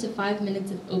move on to 5 minutes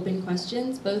of open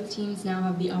questions. Both teams now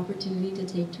have the opportunity to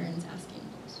take turns asking.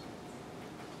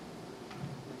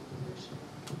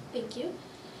 Thank you.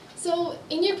 So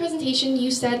in your presentation, you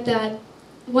said that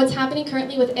what's happening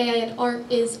currently with AI and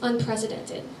art is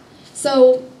unprecedented.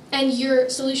 So, and your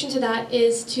solution to that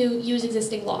is to use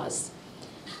existing laws.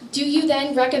 Do you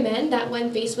then recommend that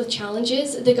when faced with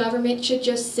challenges, the government should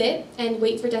just sit and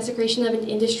wait for desecration of an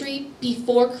industry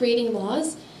before creating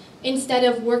laws, instead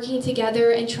of working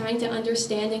together and trying to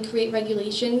understand and create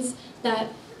regulations that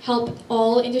help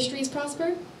all industries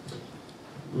prosper?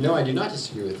 No, I do not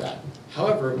disagree with that.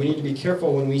 However, we need to be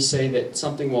careful when we say that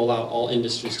something will allow all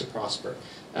industries to prosper.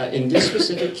 In this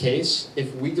specific case,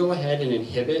 if we go ahead and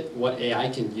inhibit what AI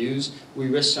can use, we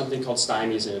risk something called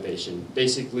stymies innovation,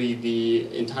 basically the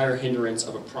entire hindrance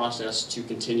of a process to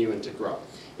continue and to grow.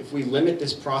 If we limit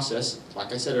this process,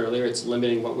 like I said earlier, it's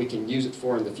limiting what we can use it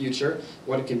for in the future,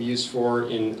 what it can be used for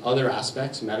in other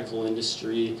aspects, medical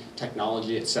industry,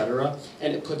 technology, etc.,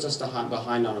 and it puts us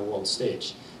behind on a world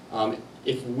stage.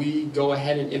 If we go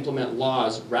ahead and implement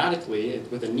laws radically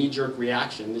with a knee-jerk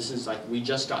reaction, this is like we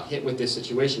just got hit with this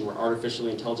situation where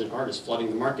artificially intelligent art is flooding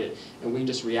the market, and we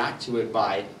just react to it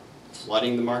by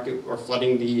flooding the market or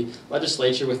flooding the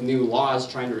legislature with new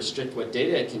laws trying to restrict what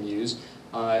data it can use,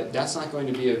 that's not going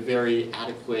to be a very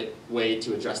adequate way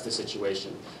to address the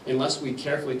situation. Unless we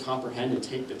carefully comprehend and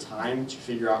take the time to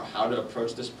figure out how to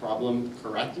approach this problem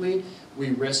correctly,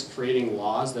 we risk creating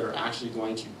laws that are actually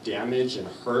going to damage and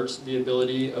hurt the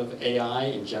ability of AI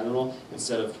in general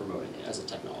instead of promoting it as a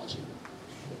technology.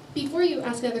 Before you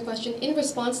ask another question, in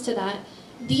response to that,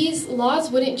 these laws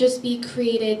wouldn't just be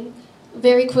created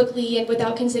very quickly and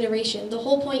without consideration. The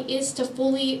whole point is to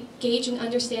fully gauge an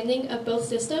understanding of both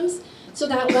systems, so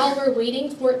that while we're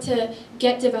waiting for it to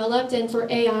get developed and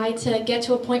for AI to get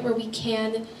to a point where we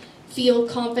can feel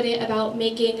confident about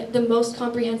making the most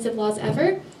comprehensive laws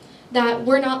ever, that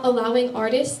we're not allowing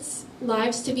artists'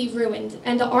 lives to be ruined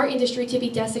and the art industry to be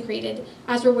desecrated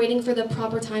as we're waiting for the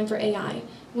proper time for AI.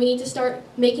 We need to start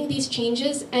making these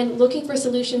changes and looking for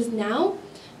solutions now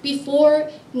before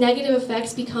negative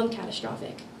effects become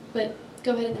catastrophic. But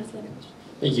go ahead and ask another question.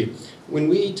 Thank you. When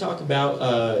we talk about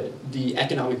the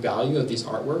economic value of these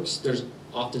artworks,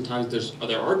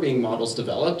 there are being models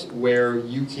developed where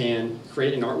you can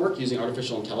create an artwork using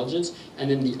artificial intelligence, and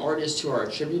then the artists who are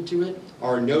attributed to it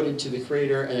are noted to the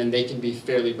creator, and then they can be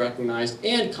fairly recognized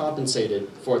and compensated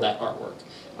for that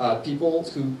artwork. People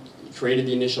who created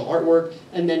the initial artwork,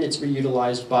 and then it's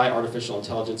reutilized by artificial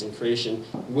intelligence and creation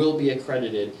will be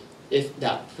accredited if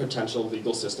that potential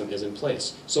legal system is in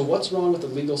place. So what's wrong with a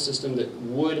legal system that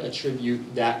would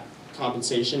attribute that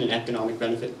compensation and economic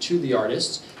benefit to the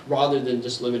artists rather than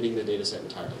just limiting the data set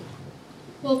entirely?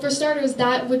 Well, for starters,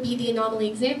 that would be the anomaly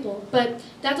example, but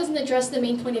that doesn't address the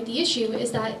main point of the issue,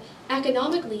 is that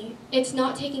economically, it's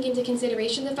not taking into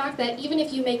consideration the fact that even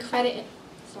if you may credit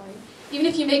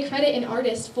an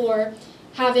artist for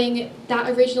having that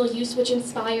original use which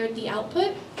inspired the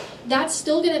output, that's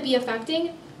still going to be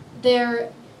affecting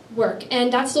their work,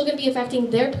 and that's still going to be affecting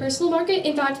their personal market.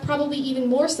 In fact, probably even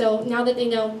more so now that they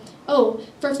know, oh,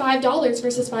 for $5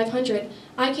 versus $500,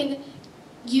 I can,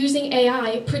 using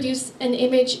AI, produce an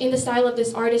image in the style of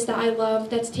this artist that I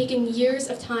love that's taken years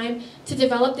of time to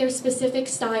develop their specific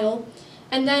style,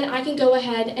 and then I can go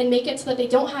ahead and make it so that they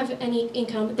don't have any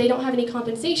income, they don't have any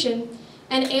compensation,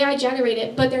 and AI generate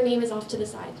it, but their name is off to the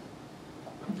side.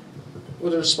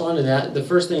 Well, to respond to that, the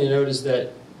first thing to note is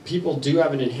that people do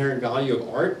have an inherent value of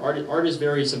art. Art is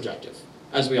very subjective.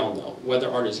 as we all know. Whether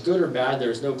art is good or bad, there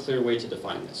is no clear way to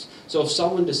define this. So if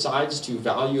someone decides to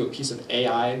value a piece of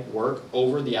AI work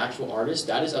over the actual artist,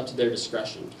 that is up to their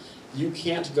discretion. You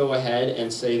can't go ahead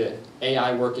and say that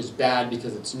AI work is bad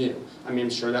because it's new. I mean,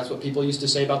 I'm sure that's what people used to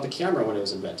say about the camera when it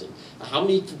was invented. How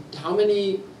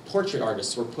many portrait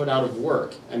artists were put out of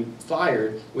work and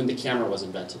fired when the camera was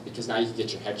invented? Because now you can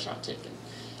get your headshot taken.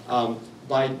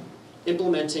 By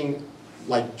implementing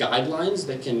guidelines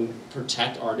that can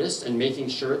protect artists and making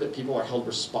sure that people are held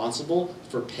responsible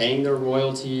for paying their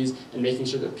royalties and making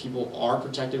sure that people are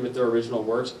protected with their original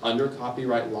works under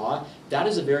copyright law, that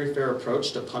is a very fair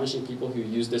approach to punishing people who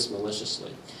use this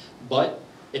maliciously. But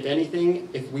if anything,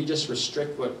 if we just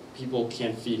restrict what people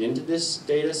can feed into this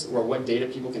data, or what data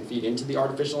people can feed into the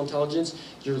artificial intelligence,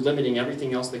 you're limiting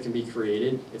everything else that can be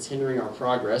created. It's hindering our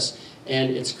progress,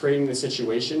 and it's creating the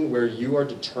situation where you are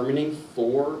determining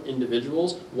for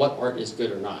individuals what art is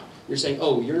good or not. You're saying,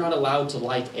 oh, you're not allowed to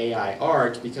like AI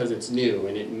art because it's new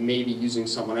and it may be using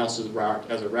someone else's art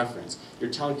as a reference. You're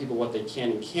telling people what they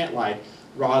can and can't like,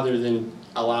 rather than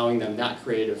allowing them that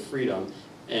creative freedom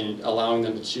and allowing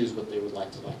them to choose what they would like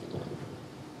to like and learn.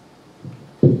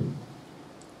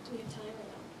 Do we have time or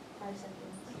no? 5 seconds.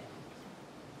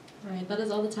 All right, that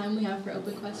is all the time we have for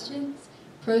open questions.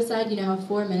 Pro side, you now have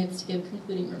 4 minutes to give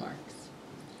concluding remarks.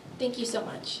 Thank you so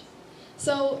much.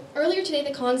 So earlier today,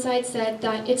 the con side said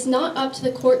that it's not up to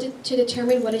the court to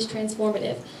determine what is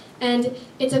transformative, and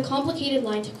it's a complicated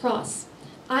line to cross.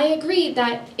 I agree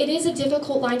that it is a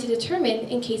difficult line to determine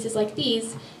in cases like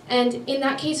these, and in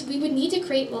that case, we would need to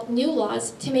create new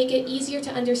laws to make it easier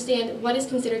to understand what is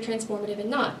considered transformative and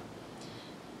not.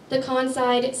 The con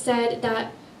side said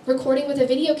that recording with a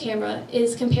video camera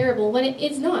is comparable when it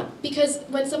is not, because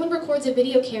when someone records a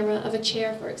video camera of a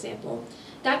chair, for example,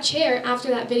 that chair, after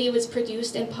that video is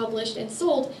produced and published and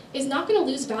sold, is not going to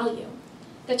lose value.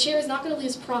 That chair is not going to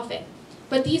lose profit,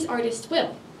 but these artists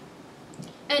will.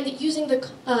 And using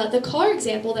the car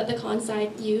example that the con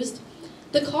side used,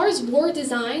 the cars were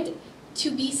designed to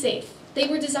be safe. They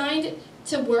were designed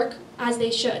to work as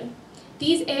they should.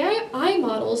 These AI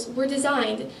models were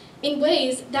designed in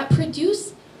ways that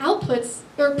produce outputs,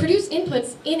 or produce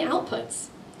inputs in outputs.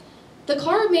 The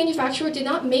car manufacturer did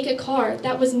not make a car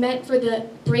that was meant for the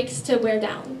brakes to wear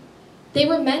down. They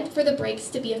were meant for the brakes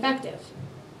to be effective.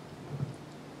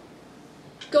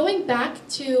 Going back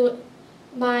to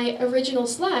my original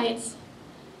slides,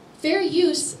 fair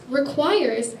use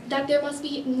requires that there must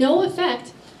be no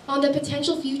effect on the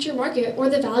potential future market or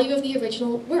the value of the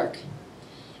original work.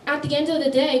 At the end of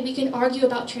the day, we can argue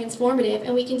about transformative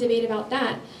and we can debate about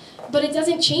that, but it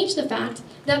doesn't change the fact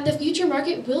that the future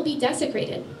market will be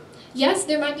desecrated. Yes,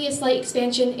 there might be a slight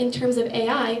expansion in terms of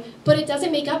AI, but it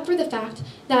doesn't make up for the fact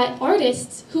that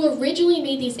artists who originally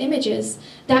made these images,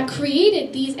 that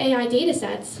created these AI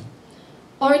datasets,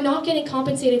 are not getting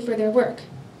compensated for their work.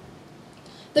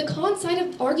 The con side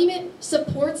of the argument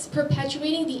supports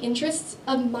perpetuating the interests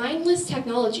of mindless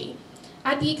technology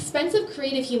at the expense of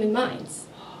creative human minds,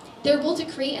 their will to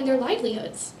create and their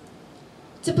livelihoods.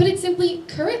 To put it simply,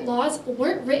 current laws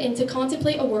weren't written to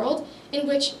contemplate a world in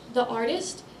which the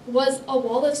artist was a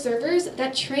wall of servers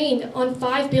that trained on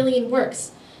 5 billion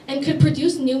works and could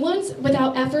produce new ones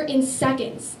without effort in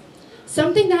seconds.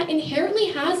 Something that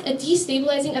inherently has a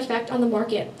destabilizing effect on the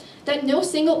market that no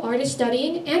single artist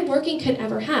studying and working could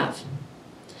ever have.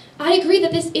 I agree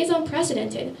that this is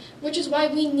unprecedented, which is why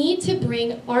we need to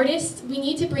bring artists, we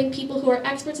need to bring people who are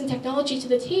experts in technology to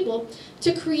the table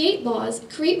to create laws,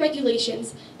 create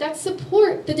regulations that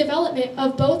support the development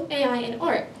of both AI and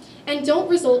art, and don't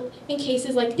result in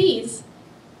cases like these,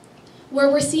 where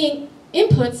we're seeing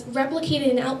inputs replicated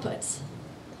in outputs,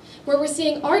 where we're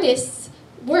seeing artists'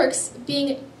 works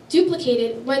being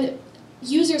duplicated when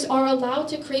users are allowed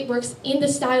to create works in the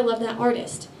style of that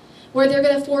artist, where they're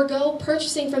going to forego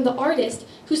purchasing from the artist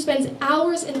who spends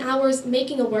hours and hours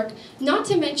making a work, not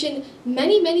to mention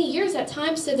many, many years at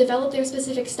times to develop their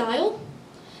specific style,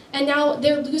 and now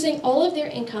they're losing all of their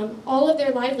income, all of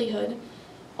their livelihood,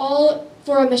 all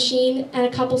for a machine and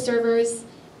a couple servers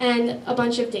and a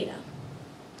bunch of data.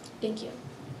 Thank you.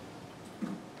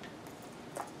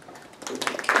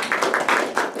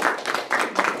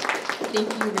 Thank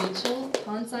you, Rachel.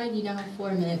 Con side, you now have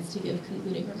 4 minutes to give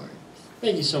concluding remarks.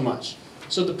 Thank you so much.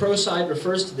 So the pro side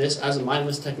refers to this as a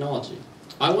mindless technology.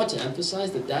 I want to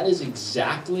emphasize that that is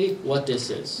exactly what this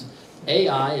is.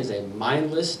 AI is a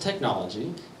mindless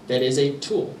technology that is a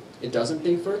tool. It doesn't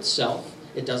think for itself.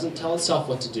 It doesn't tell itself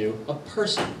what to do. A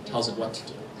person tells it what to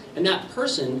do. And that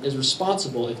person is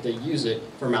responsible if they use it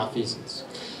for malfeasance.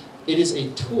 It is a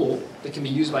tool that can be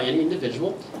used by any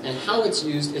individual, and how it's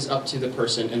used is up to the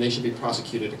person, and they should be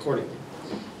prosecuted accordingly.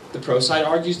 The pro side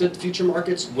argues that the future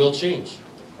markets will change.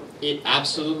 It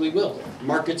absolutely will.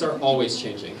 Markets are always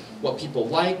changing. What people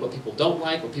like, what people don't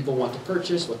like, what people want to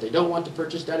purchase, what they don't want to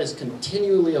purchase, that is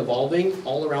continually evolving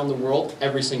all around the world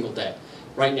every single day.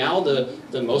 Right now,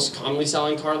 the most commonly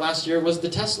selling car last year was the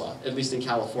Tesla, at least in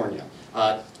California.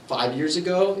 5 years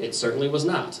ago, it certainly was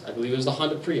not. I believe it was the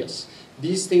Honda Prius.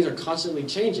 These things are constantly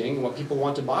changing, and what people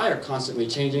want to buy are constantly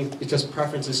changing because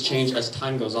preferences change as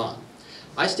time goes on.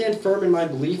 I stand firm in my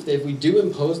belief that if we do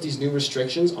impose these new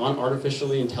restrictions on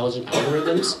artificially intelligent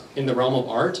algorithms in the realm of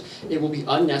art, it will be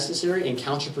unnecessary and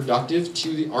counterproductive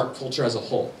to the art culture as a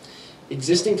whole.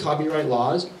 Existing copyright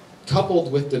laws, coupled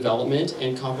with development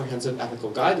and comprehensive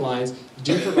ethical guidelines,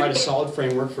 do provide a solid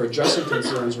framework for addressing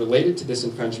concerns related to this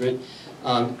infringement,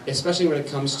 especially when it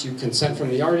comes to consent from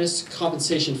the artist,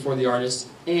 compensation for the artist,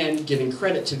 and giving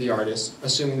credit to the artist,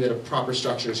 assuming that a proper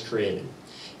structure is created.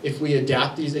 If we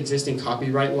adapt these existing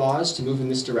copyright laws to move in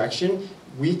this direction,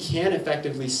 we can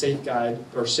effectively safeguard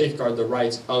the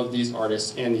rights of these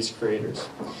artists and these creators.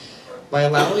 By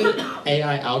allowing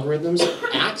AI algorithms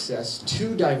access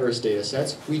to diverse data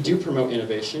sets, we do promote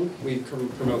innovation, we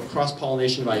promote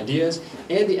cross-pollination of ideas,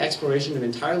 and the exploration of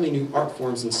entirely new art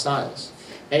forms and styles.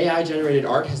 AI-generated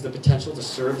art has the potential to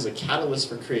serve as a catalyst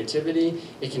for creativity,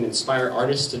 it can inspire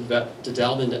artists to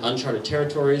delve into uncharted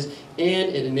territories, and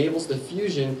it enables the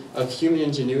fusion of human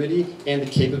ingenuity and the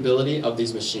capability of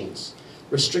these machines.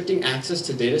 Restricting access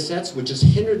to data sets would just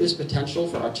hinder this potential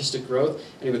for artistic growth,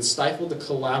 and it would stifle the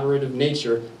collaborative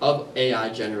nature of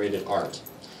AI-generated art.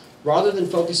 Rather than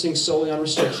focusing solely on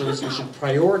restrictions, we should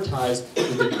prioritize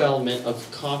the development of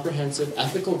comprehensive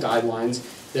ethical guidelines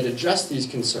that address these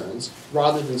concerns,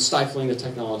 rather than stifling the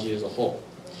technology as a whole.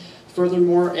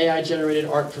 Furthermore, AI-generated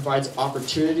art provides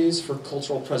opportunities for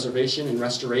cultural preservation and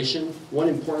restoration. One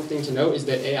important thing to note is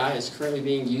that AI is currently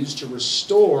being used to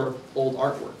restore old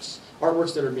artworks.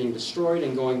 Artworks that are being destroyed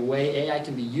and going away, AI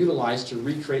can be utilized to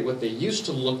recreate what they used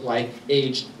to look like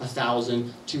aged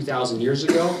 1,000, 2,000 years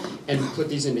ago, and put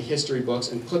these into history books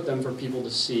and put them for people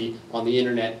to see on the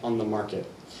internet, on the market.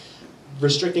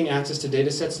 Restricting access to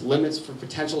data sets limits for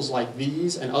potentials like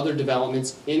these and other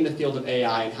developments in the field of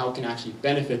AI and how it can actually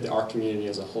benefit the art community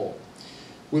as a whole.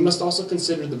 We must also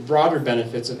consider the broader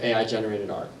benefits of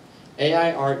AI-generated art.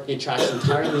 AI art attracts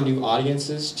entirely new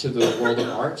audiences to the world of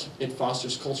art, it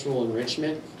fosters cultural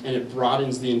enrichment, and it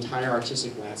broadens the entire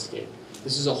artistic landscape.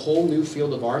 This is a whole new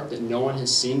field of art that no one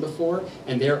has seen before,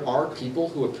 and there are people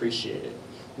who appreciate it.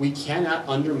 We cannot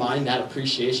undermine that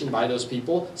appreciation by those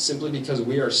people simply because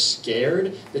we are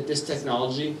scared that this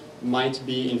technology might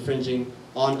be infringing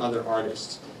on other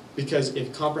artists. Because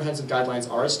if comprehensive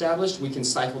guidelines are established, we can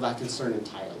stifle that concern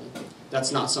entirely.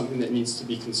 That's not something that needs to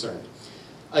be concerned.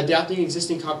 Adapting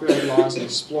existing copyright laws and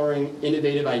exploring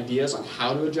innovative ideas on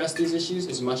how to address these issues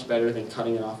is much better than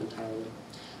cutting it off entirely.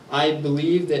 I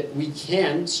believe that we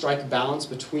can strike a balance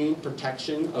between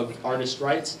protection of artist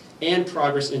rights and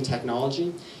progress in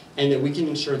technology, and that we can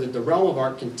ensure that the realm of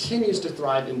art continues to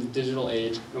thrive in the digital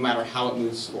age no matter how it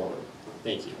moves forward.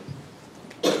 Thank you.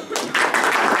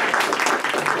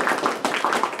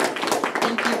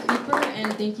 Thank you, Cooper,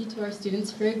 and thank you to our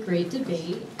students for a great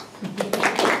debate.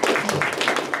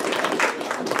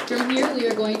 From here, we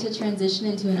are going to transition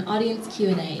into an audience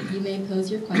Q&A. You may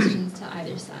pose your questions to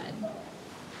either side.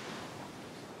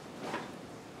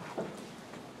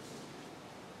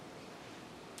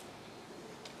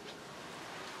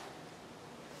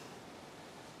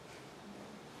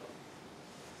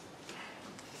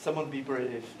 Someone be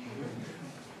brave.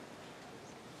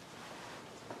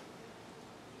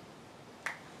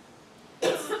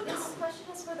 This question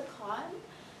is for the con.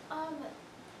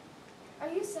 Are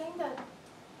you saying that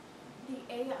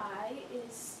the AI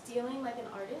is stealing like an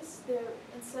artist?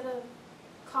 Instead of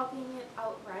copying it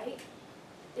outright,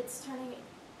 it's turning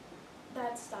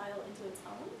that style into its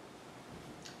own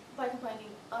by combining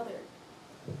other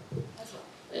as well?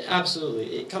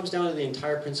 Absolutely. It comes down to the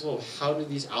entire principle of how do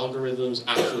these algorithms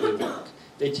actually work.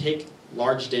 They take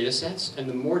large data sets, and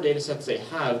the more data sets they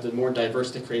have, the more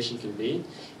diverse the creation can be.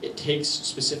 It takes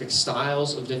specific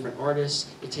styles of different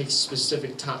artists, it takes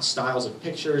specific styles of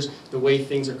pictures, the way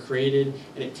things are created,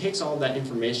 and it takes all that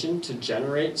information to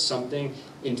generate something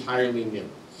entirely new.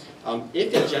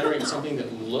 If it generates something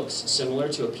that looks similar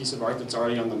to a piece of art that's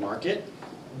already on the market,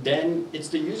 then it's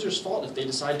the user's fault if they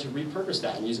decide to repurpose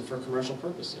that and use it for commercial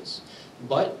purposes.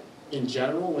 But in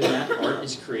general, when that art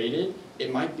is created,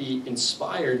 it might be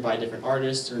inspired by different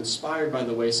artists or inspired by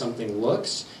the way something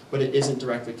looks, but it isn't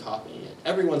directly copying it.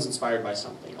 Everyone's inspired by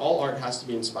something. All art has to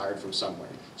be inspired from somewhere.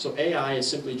 So AI is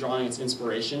simply drawing its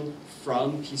inspiration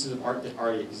from pieces of art that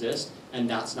already exist, and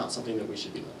that's not something that we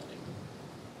should be limiting.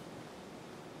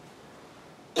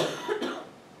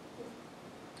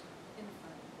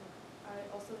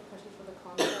 also a question for the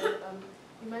comp side.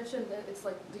 You mentioned that it's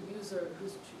like the user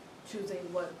who's choosing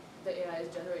what the AI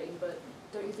is generating, but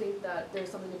don't you think that there's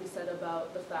something to be said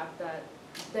about the fact that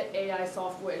the AI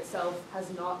software itself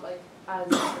has not, like, as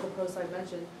the pro side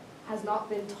mentioned, has not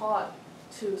been taught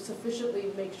to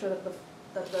sufficiently make sure that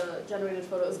the generated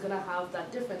photo is going to have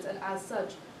that difference, and as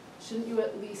such, shouldn't you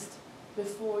at least,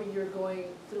 before you're going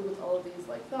through with all of these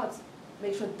like thoughts,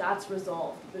 make sure that's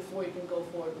resolved before you can go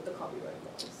forward with the copyright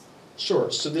laws?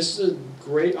 Sure. So this is a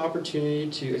great opportunity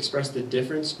to express the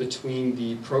difference between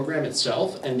the program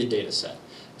itself and the data set.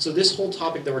 So this whole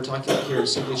topic that we're talking about here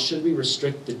is simply, should we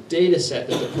restrict the data set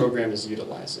that the program is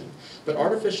utilizing? But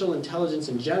artificial intelligence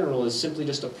in general is simply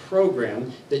just a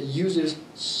program that uses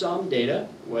some data,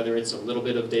 whether it's a little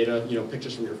bit of data,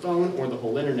 pictures from your phone or the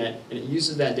whole internet, and it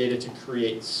uses that data to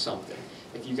create something.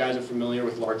 If you guys are familiar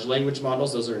with large language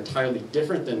models, those are entirely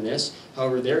different than this.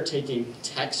 However, they're taking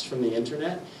text from the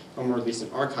internet, or at least an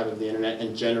archive of the internet,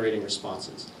 and generating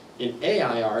responses. In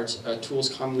AI art, tools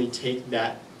commonly take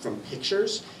that from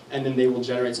pictures, and then they will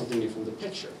generate something new from the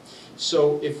picture.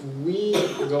 So if we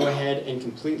go ahead and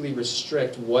completely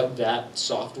restrict what that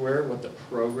software, what the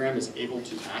program is able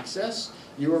to access,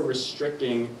 you are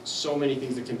restricting so many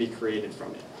things that can be created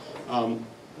from it.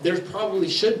 There probably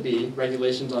should be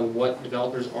regulations on what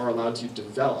developers are allowed to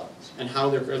develop and how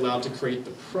they're allowed to create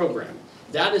the program.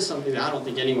 That is something that I don't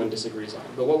think anyone disagrees on.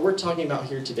 But what we're talking about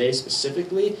here today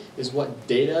specifically is what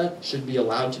data should be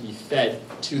allowed to be fed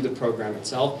to the program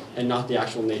itself and not the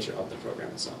actual nature of the program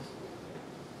itself.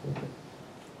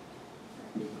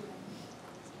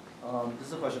 This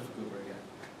is a question for Cooper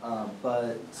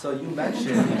again. So you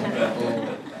mentioned the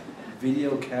whole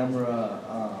video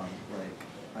camera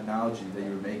analogy that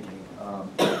you were making. How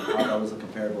that was a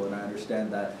comparable, and I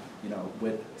understand that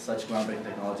with such groundbreaking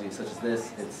technology such as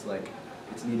this,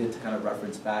 it's needed to kind of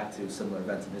reference back to similar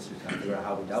events in history to kind of figure out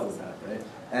how we dealt with that, right?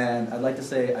 And I'd like to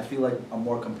say, I feel like a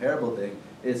more comparable thing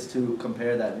is to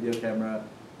compare that video camera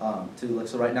to,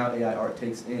 so right now AI art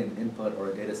takes in input or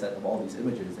a data set of all these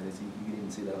images, and you can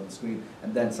even see that on the screen,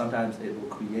 and then sometimes it will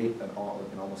create an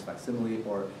almost facsimile,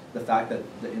 or the fact that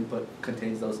the input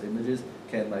contains those images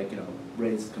can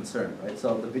raise concern, right?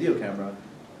 So the video camera,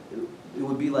 it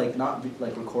would be not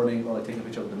recording or taking a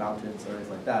picture of the mountains or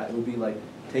anything like that. It would be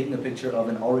taking a picture of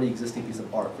an already existing piece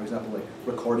of art. For example,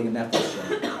 recording a Netflix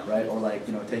show, right?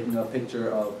 Or taking a picture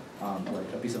of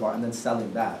a piece of art and then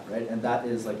selling that, right? And that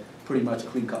is pretty much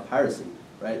clean-cut piracy,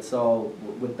 right? So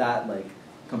with that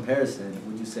comparison,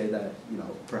 would you say that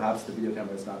perhaps the video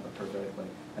camera is not the perfect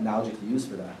analogy to use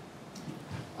for that?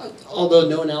 Although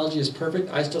no analogy is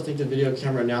perfect, I still think the video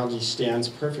camera analogy stands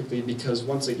perfectly because,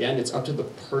 once again, it's up to the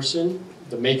person,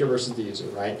 the maker versus the user,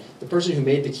 right? The person who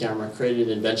made the camera created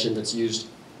an invention that's used,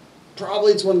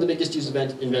 probably it's one of the biggest used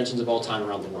inventions of all time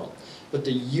around the world. But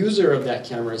the user of that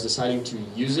camera is deciding to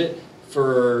use it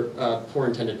for poor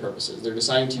intended purposes. They're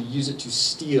deciding to use it to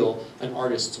steal an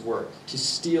artist's work, to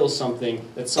steal something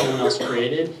that someone else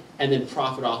created, and then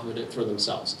profit off of it for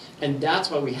themselves. And that's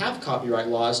why we have copyright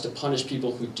laws, to punish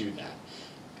people who do that.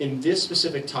 In this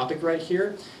specific topic right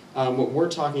here, what we're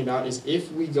talking about is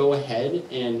if we go ahead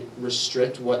and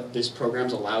restrict what this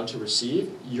program's allowed to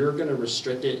receive, you're going to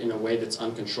restrict it in a way that's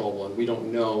uncontrollable, and we don't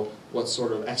know what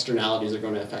sort of externalities are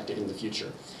going to affect it in the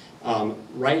future.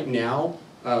 Right now,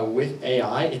 with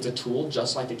AI, it's a tool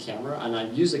just like a camera, and I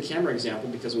use the camera example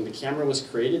because when the camera was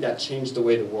created, that changed the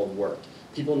way the world worked.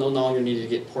 People no longer needed to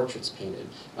get portraits painted.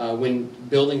 When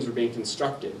buildings were being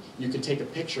constructed, you could take a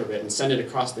picture of it and send it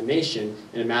across the nation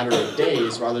in a matter of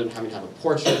days rather than having to have a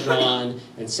portrait drawn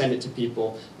and send it to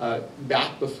people.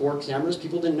 Back before cameras,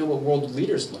 people didn't know what world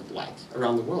leaders looked like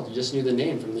around the world. You just knew the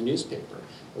name from the newspaper.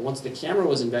 But once the camera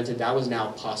was invented, that was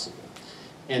now possible.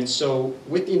 And so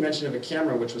with the invention of a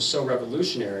camera, which was so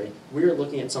revolutionary, we are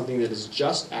looking at something that is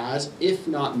just as, if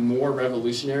not more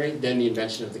revolutionary than the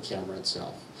invention of the camera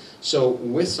itself. So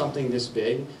with something this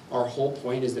big, our whole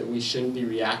point is that we shouldn't be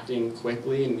reacting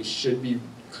quickly, and we should be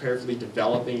carefully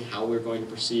developing how we're going to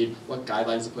proceed, what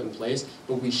guidelines to put in place,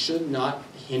 but we should not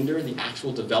hinder the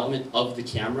actual development of the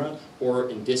camera, or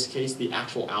in this case, the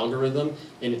actual algorithm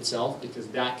in itself, because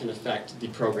that can affect the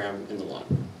program in the long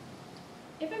run.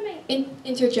 If I may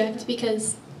interject,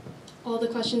 because all the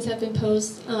questions have been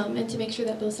posed, and to make sure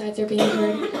that both sides are being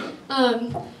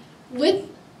heard. With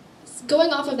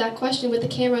going off of that question with the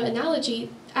camera analogy,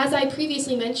 as I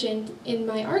previously mentioned in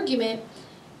my argument,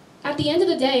 at the end of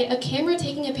the day, a camera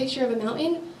taking a picture of a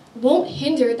mountain won't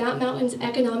hinder that mountain's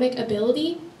economic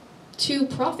ability to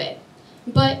profit.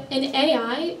 But an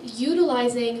AI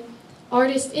utilizing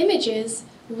artist images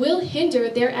will hinder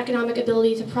their economic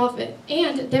ability to profit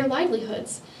and their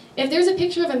livelihoods. If there's a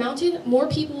picture of a mountain, more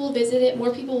people will visit it,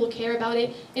 more people will care about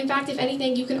it. In fact, if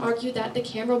anything, you can argue that the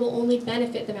camera will only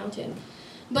benefit the mountain.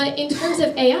 But in terms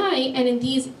of AI, and in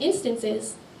these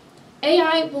instances,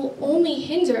 AI will only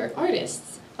hinder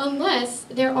artists unless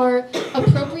there are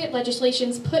appropriate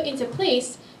legislations put into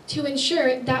place to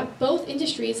ensure that both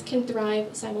industries can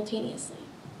thrive simultaneously.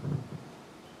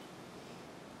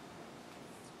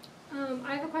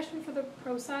 I have a question for the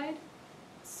pro side.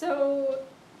 So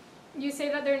you say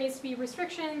that there needs to be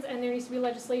restrictions and there needs to be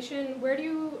legislation. Where do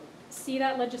you see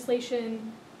that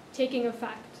legislation taking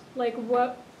effect? Like,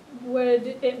 what would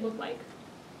it look like?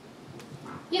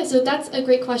 Yeah, so that's a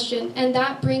great question, and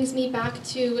that brings me back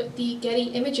to the Getty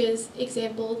Images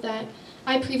example that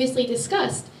I previously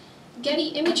discussed. Getty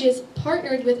Images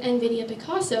partnered with NVIDIA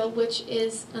Picasso, which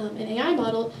is an AI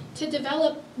model, to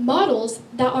develop models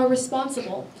that are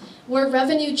responsible, where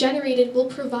revenue generated will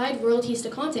provide royalties to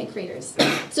content creators.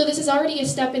 So this is already a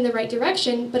step in the right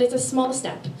direction, but it's a small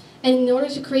step. And in order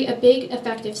to create a big,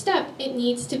 effective step, it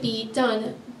needs to be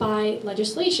done by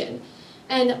legislation.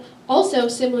 And also,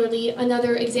 similarly,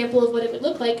 another example of what it would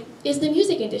look like is the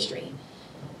music industry.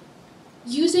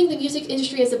 Using the music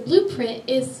industry as a blueprint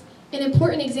is an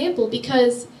important example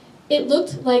because it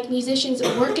looked like musicians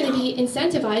weren't going to be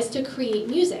incentivized to create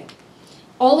music.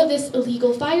 All of this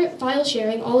illegal file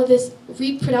sharing, all of this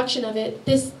reproduction of it,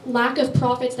 this lack of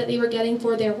profits that they were getting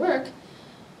for their work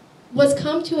was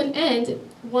come to an end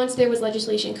once there was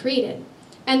legislation created.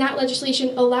 And that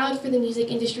legislation allowed for the music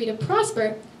industry to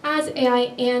prosper as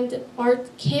AI and art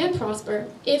can prosper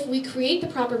if we create the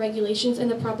proper regulations and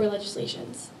the proper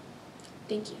legislations.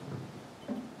 Thank you.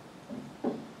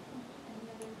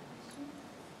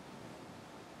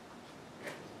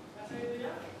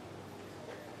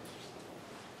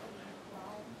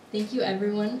 Thank you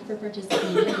everyone for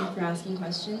participating and for asking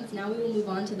questions. Now we will move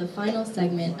on to the final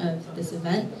segment of this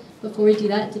event. Before we do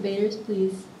that, debaters,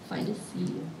 please find a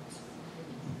seat.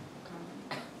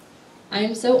 I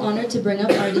am so honored to bring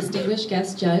up our distinguished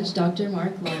guest judge, Dr.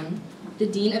 Mark Long, the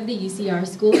Dean of the UCR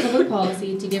School of Public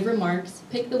Policy, to give remarks,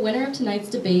 pick the winner of tonight's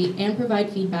debate, and provide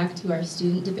feedback to our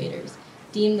student debaters.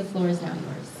 Dean, the floor is now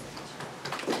yours.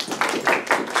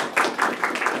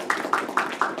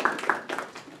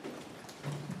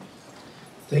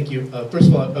 Thank you. First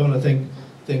of all, I want to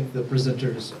thank the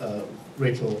presenters,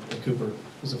 Rachel and Cooper.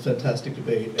 It was a fantastic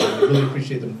debate, and I really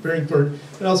appreciate them preparing for it.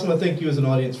 And I also want to thank you as an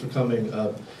audience for coming.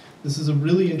 This is a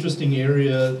really interesting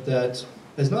area that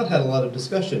has not had a lot of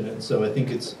discussion, and so I think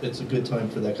it's a good time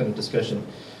for that kind of discussion.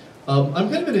 I'm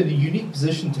kind of in a unique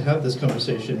position to have this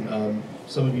conversation.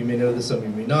 Some of you may know this, some of you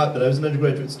may not, but I was an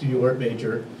undergraduate studio art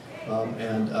major,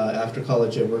 and after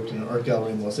college I worked in an art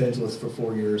gallery in Los Angeles for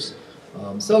 4 years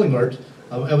selling art.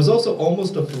 I was also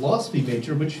almost a philosophy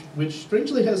major, which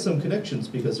strangely has some connections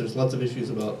because there's lots of issues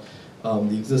about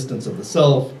the existence of the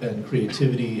self and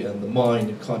creativity and the mind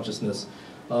and consciousness.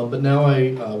 But now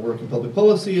I work in public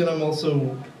policy, and I'm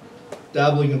also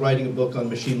dabbling in writing a book on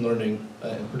machine learning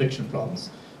and prediction problems,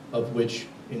 of which,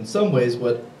 in some ways,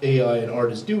 what AI and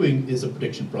art is doing is a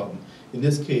prediction problem. In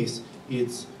this case,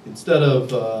 it's instead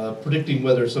of predicting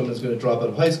whether someone's going to drop out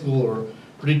of high school or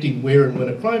predicting where and when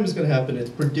a crime is going to happen, it's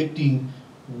predicting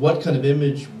what kind of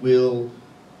image will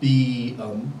be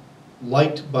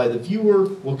liked by the viewer,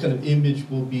 what kind of image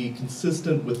will be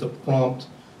consistent with the prompt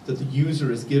that the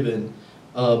user is given.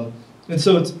 And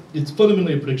so it's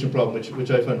fundamentally a prediction problem,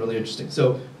 which I find really interesting.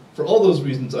 So for all those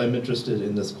reasons, I'm interested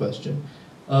in this question.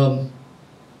 One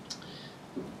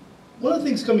of the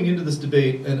things coming into this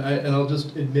debate, and I'll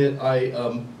just admit,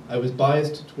 I was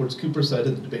biased towards Cooper's side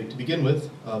of the debate to begin with,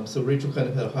 so Rachel kind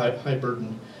of had a high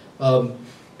burden,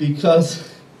 because,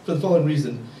 for the following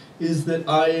reason, is that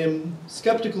I am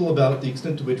skeptical about the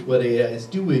extent to which what AI is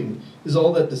doing is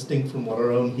all that distinct from what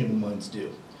our own human minds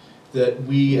do. That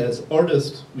we, as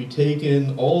artists, we take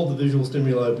in all the visual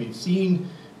stimuli we've seen,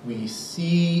 we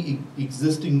see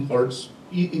existing arts,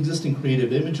 existing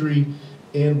creative imagery,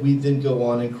 and we then go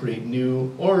on and create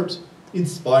new art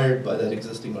inspired by that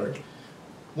existing art.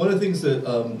 One of the things that,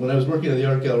 when I was working at the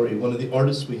art gallery, one of the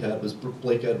artists we had was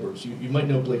Blake Edwards. You might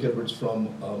know Blake Edwards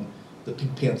from the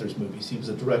Pink Panthers movies. He was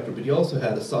a director, but he also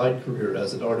had a side career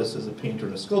as an artist, as a painter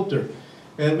and a sculptor.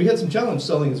 And we had some challenge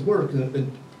selling his work,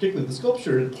 and particularly the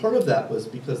sculpture, and part of that was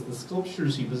because the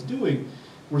sculptures he was doing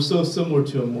were so similar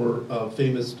to a more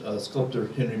famous sculptor,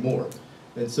 Henry Moore.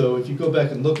 And so if you go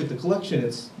back and look at the collection,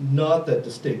 it's not that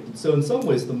distinct. And so in some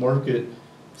ways the market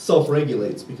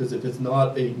self-regulates, because if it's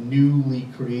not a newly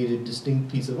created,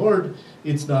 distinct piece of art,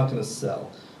 it's not going to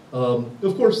sell.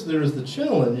 Of course, there is the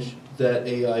challenge that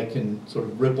AI can sort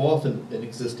of rip off an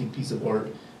existing piece of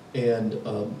art, and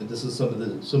this is some of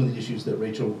the issues that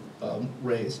Rachel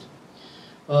raised.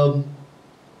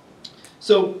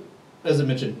 So, as I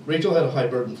mentioned, Rachel had a high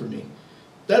burden for me.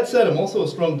 That said, I'm also a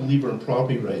strong believer in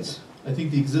property rights. I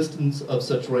think the existence of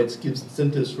such rights gives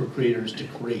incentives for creators to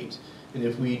create. And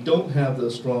if we don't have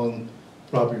those strong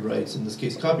property rights, in this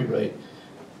case copyright,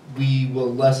 we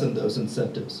will lessen those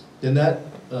incentives. And that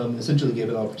essentially gave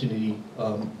an opportunity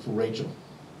for Rachel.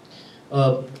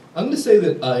 I'm going to say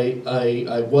that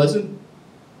I wasn't,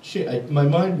 my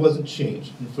mind wasn't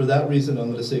changed. And for that reason, I'm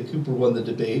going to say Cooper won the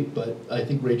debate, but I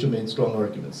think Rachel made strong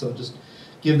arguments. So I'll just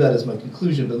give that as my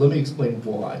conclusion, but let me explain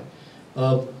why.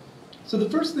 So the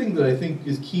first thing that I think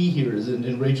is key here is,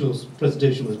 and Rachel's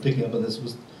presentation was picking up on this,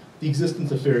 was the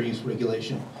existence of fair use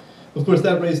regulation. Of course,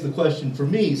 that raised the question for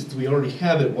me, since we already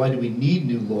have it, why do we need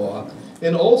new law?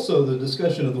 And also the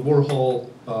discussion of the Warhol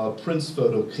Prince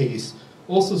photo case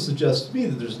also suggests to me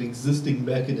that there's an existing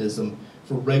mechanism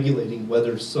for regulating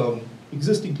whether some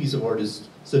existing piece of art is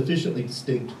sufficiently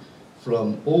distinct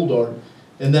from old art,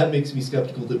 and that makes me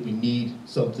skeptical that we need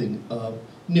something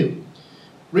new.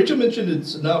 Rachel mentioned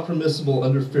it's not permissible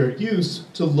under fair use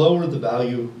to lower the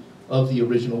value of the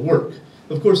original work.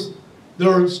 Of course,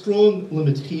 there are strong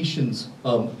limitations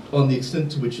on the extent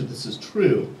to which this is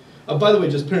true. By the way,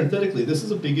 just parenthetically, this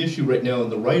is a big issue right now in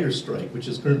the writer's strike, which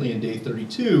is currently in day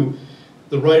 32.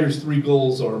 The writers' 3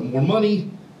 goals are more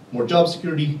money, more job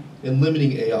security, and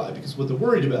limiting AI, because what they're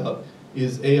worried about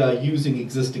is AI using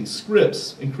existing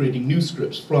scripts and creating new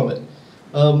scripts from it.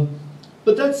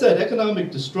 But that said,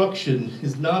 economic destruction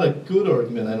is not a good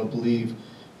argument, I don't believe,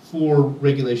 for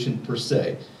regulation per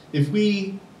se. If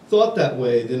we thought that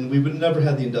way, then we would have never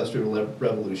had the Industrial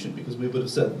Revolution, because we would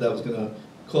have said that was going to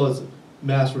cause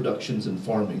mass reductions in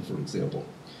farming, for example.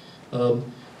 And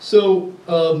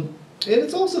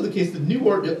it's also the case that new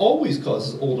art, it always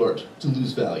causes old art to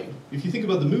lose value. If you think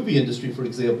about the movie industry, for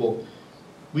example,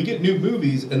 we get new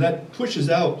movies, and that pushes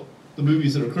out the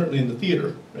movies that are currently in the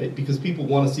theater, right? Because people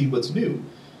want to see what's new.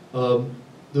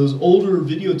 Those older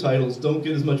video titles don't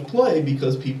get as much play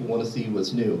because people want to see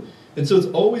what's new. And so it's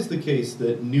always the case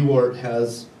that new art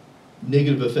has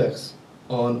negative effects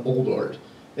on old art.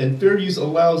 And fair use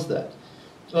allows that.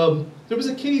 There was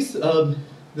a case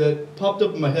that popped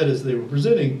up in my head as they were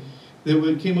presenting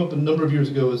that came up a number of years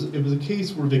ago. It was a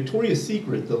case where Victoria's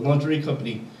Secret, the lingerie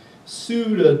company,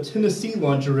 sued a Tennessee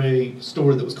lingerie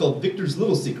store that was called Victor's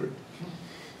Little Secret.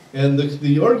 And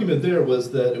the argument there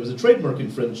was that it was a trademark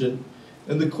infringement,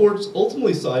 and the courts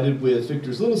ultimately sided with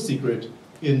Victor's Little Secret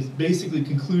in basically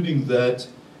concluding that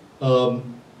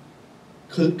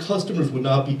customers would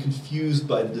not be confused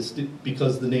by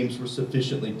because the names were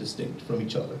sufficiently distinct from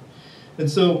each other. And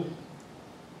so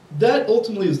that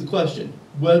ultimately is the question,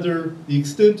 whether the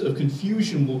extent of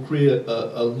confusion will create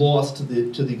a loss to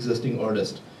the existing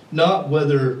artist, not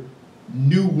whether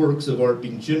new works of art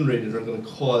being generated are going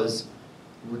to cause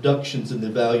reductions in the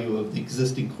value of the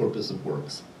existing corpus of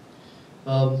works.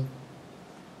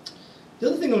 The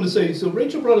other thing I want to say, so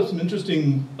Rachel brought up some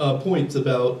interesting points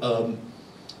about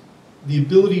the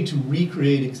ability to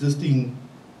recreate existing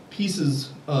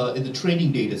pieces in the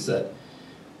training data set.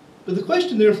 But the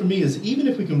question there for me is, even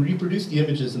if we can reproduce the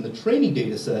images in the training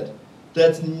data set,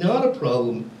 that's not a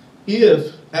problem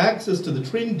if access to the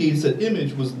training data set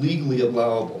image was legally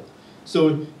allowable.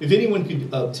 So if anyone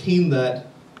could obtain that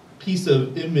piece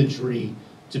of imagery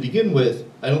to begin with,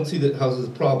 I don't see that houses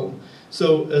a problem.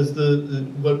 So as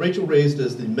what Rachel raised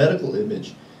as the medical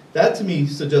image, that to me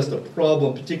suggests a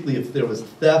problem, particularly if there was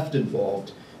theft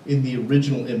involved in the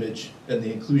original image and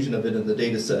the inclusion of it in the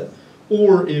data set,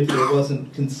 or if there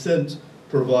wasn't consent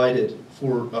provided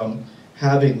for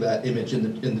having that image in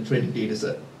the training data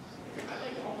set.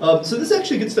 So this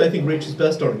actually gets to, I think, Rachel's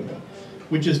best argument,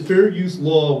 which is fair use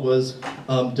law was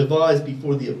devised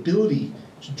before the ability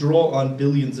to draw on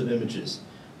billions of images.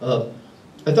 I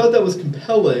thought that was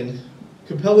compelling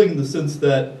in the sense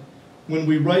that when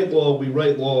we write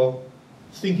law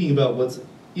thinking about what's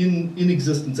in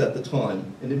existence at the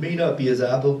time, and it may not be as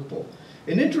applicable.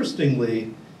 And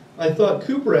interestingly, I thought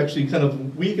Cooper actually kind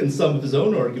of weakened some of his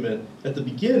own argument at the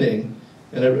beginning,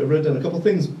 and I wrote down a couple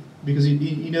things, because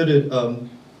he noted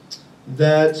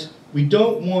that we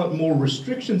don't want more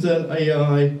restrictions on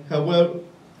AI, however,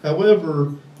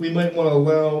 we might want to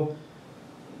allow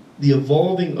the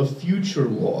evolving of future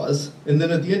laws. And then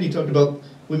at the end he talked about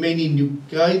we may need new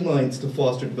guidelines to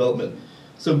foster development.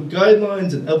 So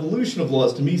guidelines and evolution of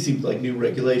laws to me seemed like new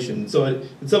regulation. So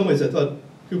in some ways I thought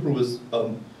Cooper was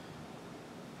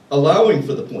allowing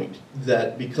for the point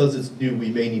that because it's new we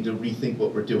may need to rethink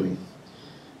what we're doing.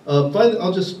 Finally,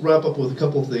 I'll just wrap up with a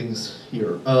couple things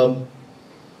here.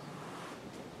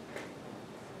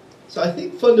 So I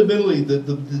think fundamentally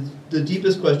the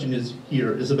deepest question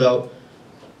is about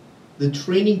the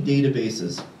training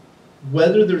databases,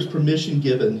 whether there's permission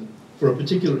given for a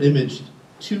particular image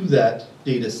to that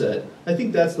data set. I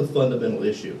think that's the fundamental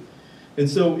issue. And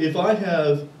so if I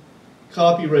have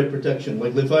copyright protection,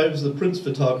 like if I was the Prince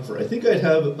photographer, I think I'd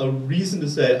have a reason to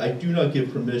say I do not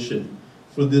give permission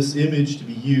for this image to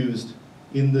be used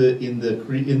in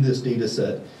this data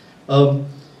set.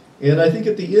 And I think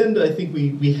at the end, I think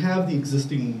we have the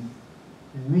existing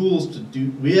rules to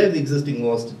do, we have the existing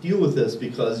laws to deal with this,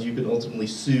 because you can ultimately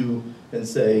sue and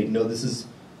say, no, this is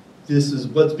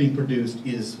what's being produced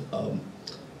is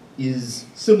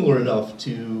similar enough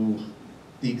to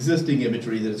the existing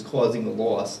imagery that is causing the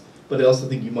loss. But I also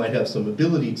think you might have some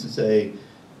ability to say,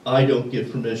 I don't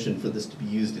give permission for this to be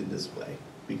used in this way,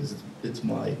 because it's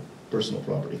my personal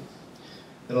property.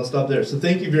 And I'll stop there. So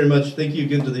thank you very much. Thank you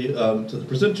again to the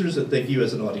presenters, and thank you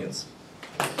as an audience.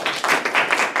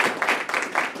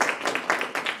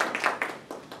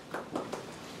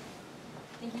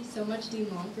 Thank you so much, Dean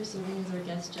Long, for serving as our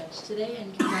guest judge today,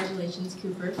 and congratulations,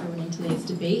 Cooper, for winning today's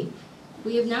debate.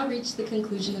 We have now reached the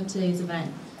conclusion of today's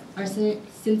event. Our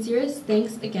sincerest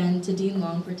thanks again to Dean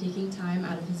Long for taking time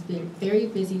out of his very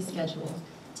busy schedule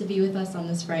to be with us on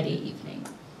this Friday evening.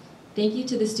 Thank you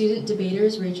to the student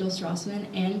debaters, Rachel Strassman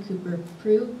and Cooper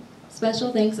Prue.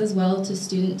 Special thanks as well to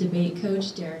student debate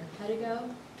coach, Derek Pedigo.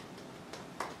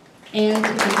 And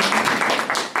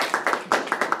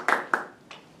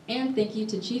thank you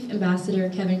to Chief Ambassador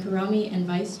Kevin Karami and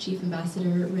Vice Chief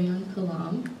Ambassador Rayon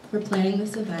Kalam for planning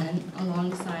this event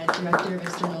alongside Director of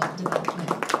External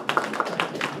Development.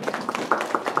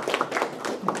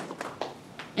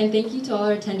 And thank you to all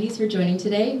our attendees for joining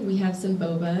today. We have some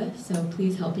boba, so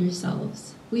please help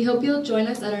yourselves. We hope you'll join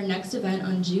us at our next event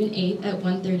on June 8th at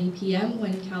 1:30 p.m.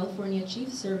 when California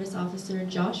Chief Service Officer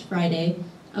Josh Friday,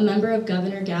 a member of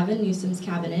Governor Gavin Newsom's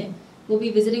cabinet, will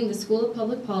be visiting the School of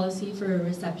Public Policy for a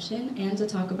reception and to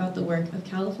talk about the work of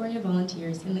California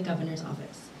volunteers in the governor's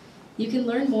office. You can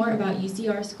learn more about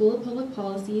UCR School of Public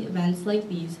Policy events like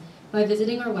these by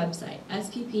visiting our website,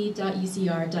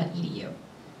 spp.ucr.edu.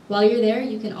 While you're there,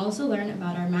 you can also learn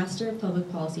about our Master of Public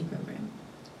Policy program.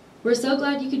 We're so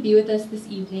glad you could be with us this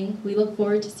evening. We look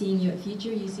forward to seeing you at future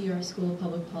UCR School of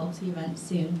Public Policy events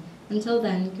soon. Until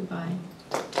then, goodbye.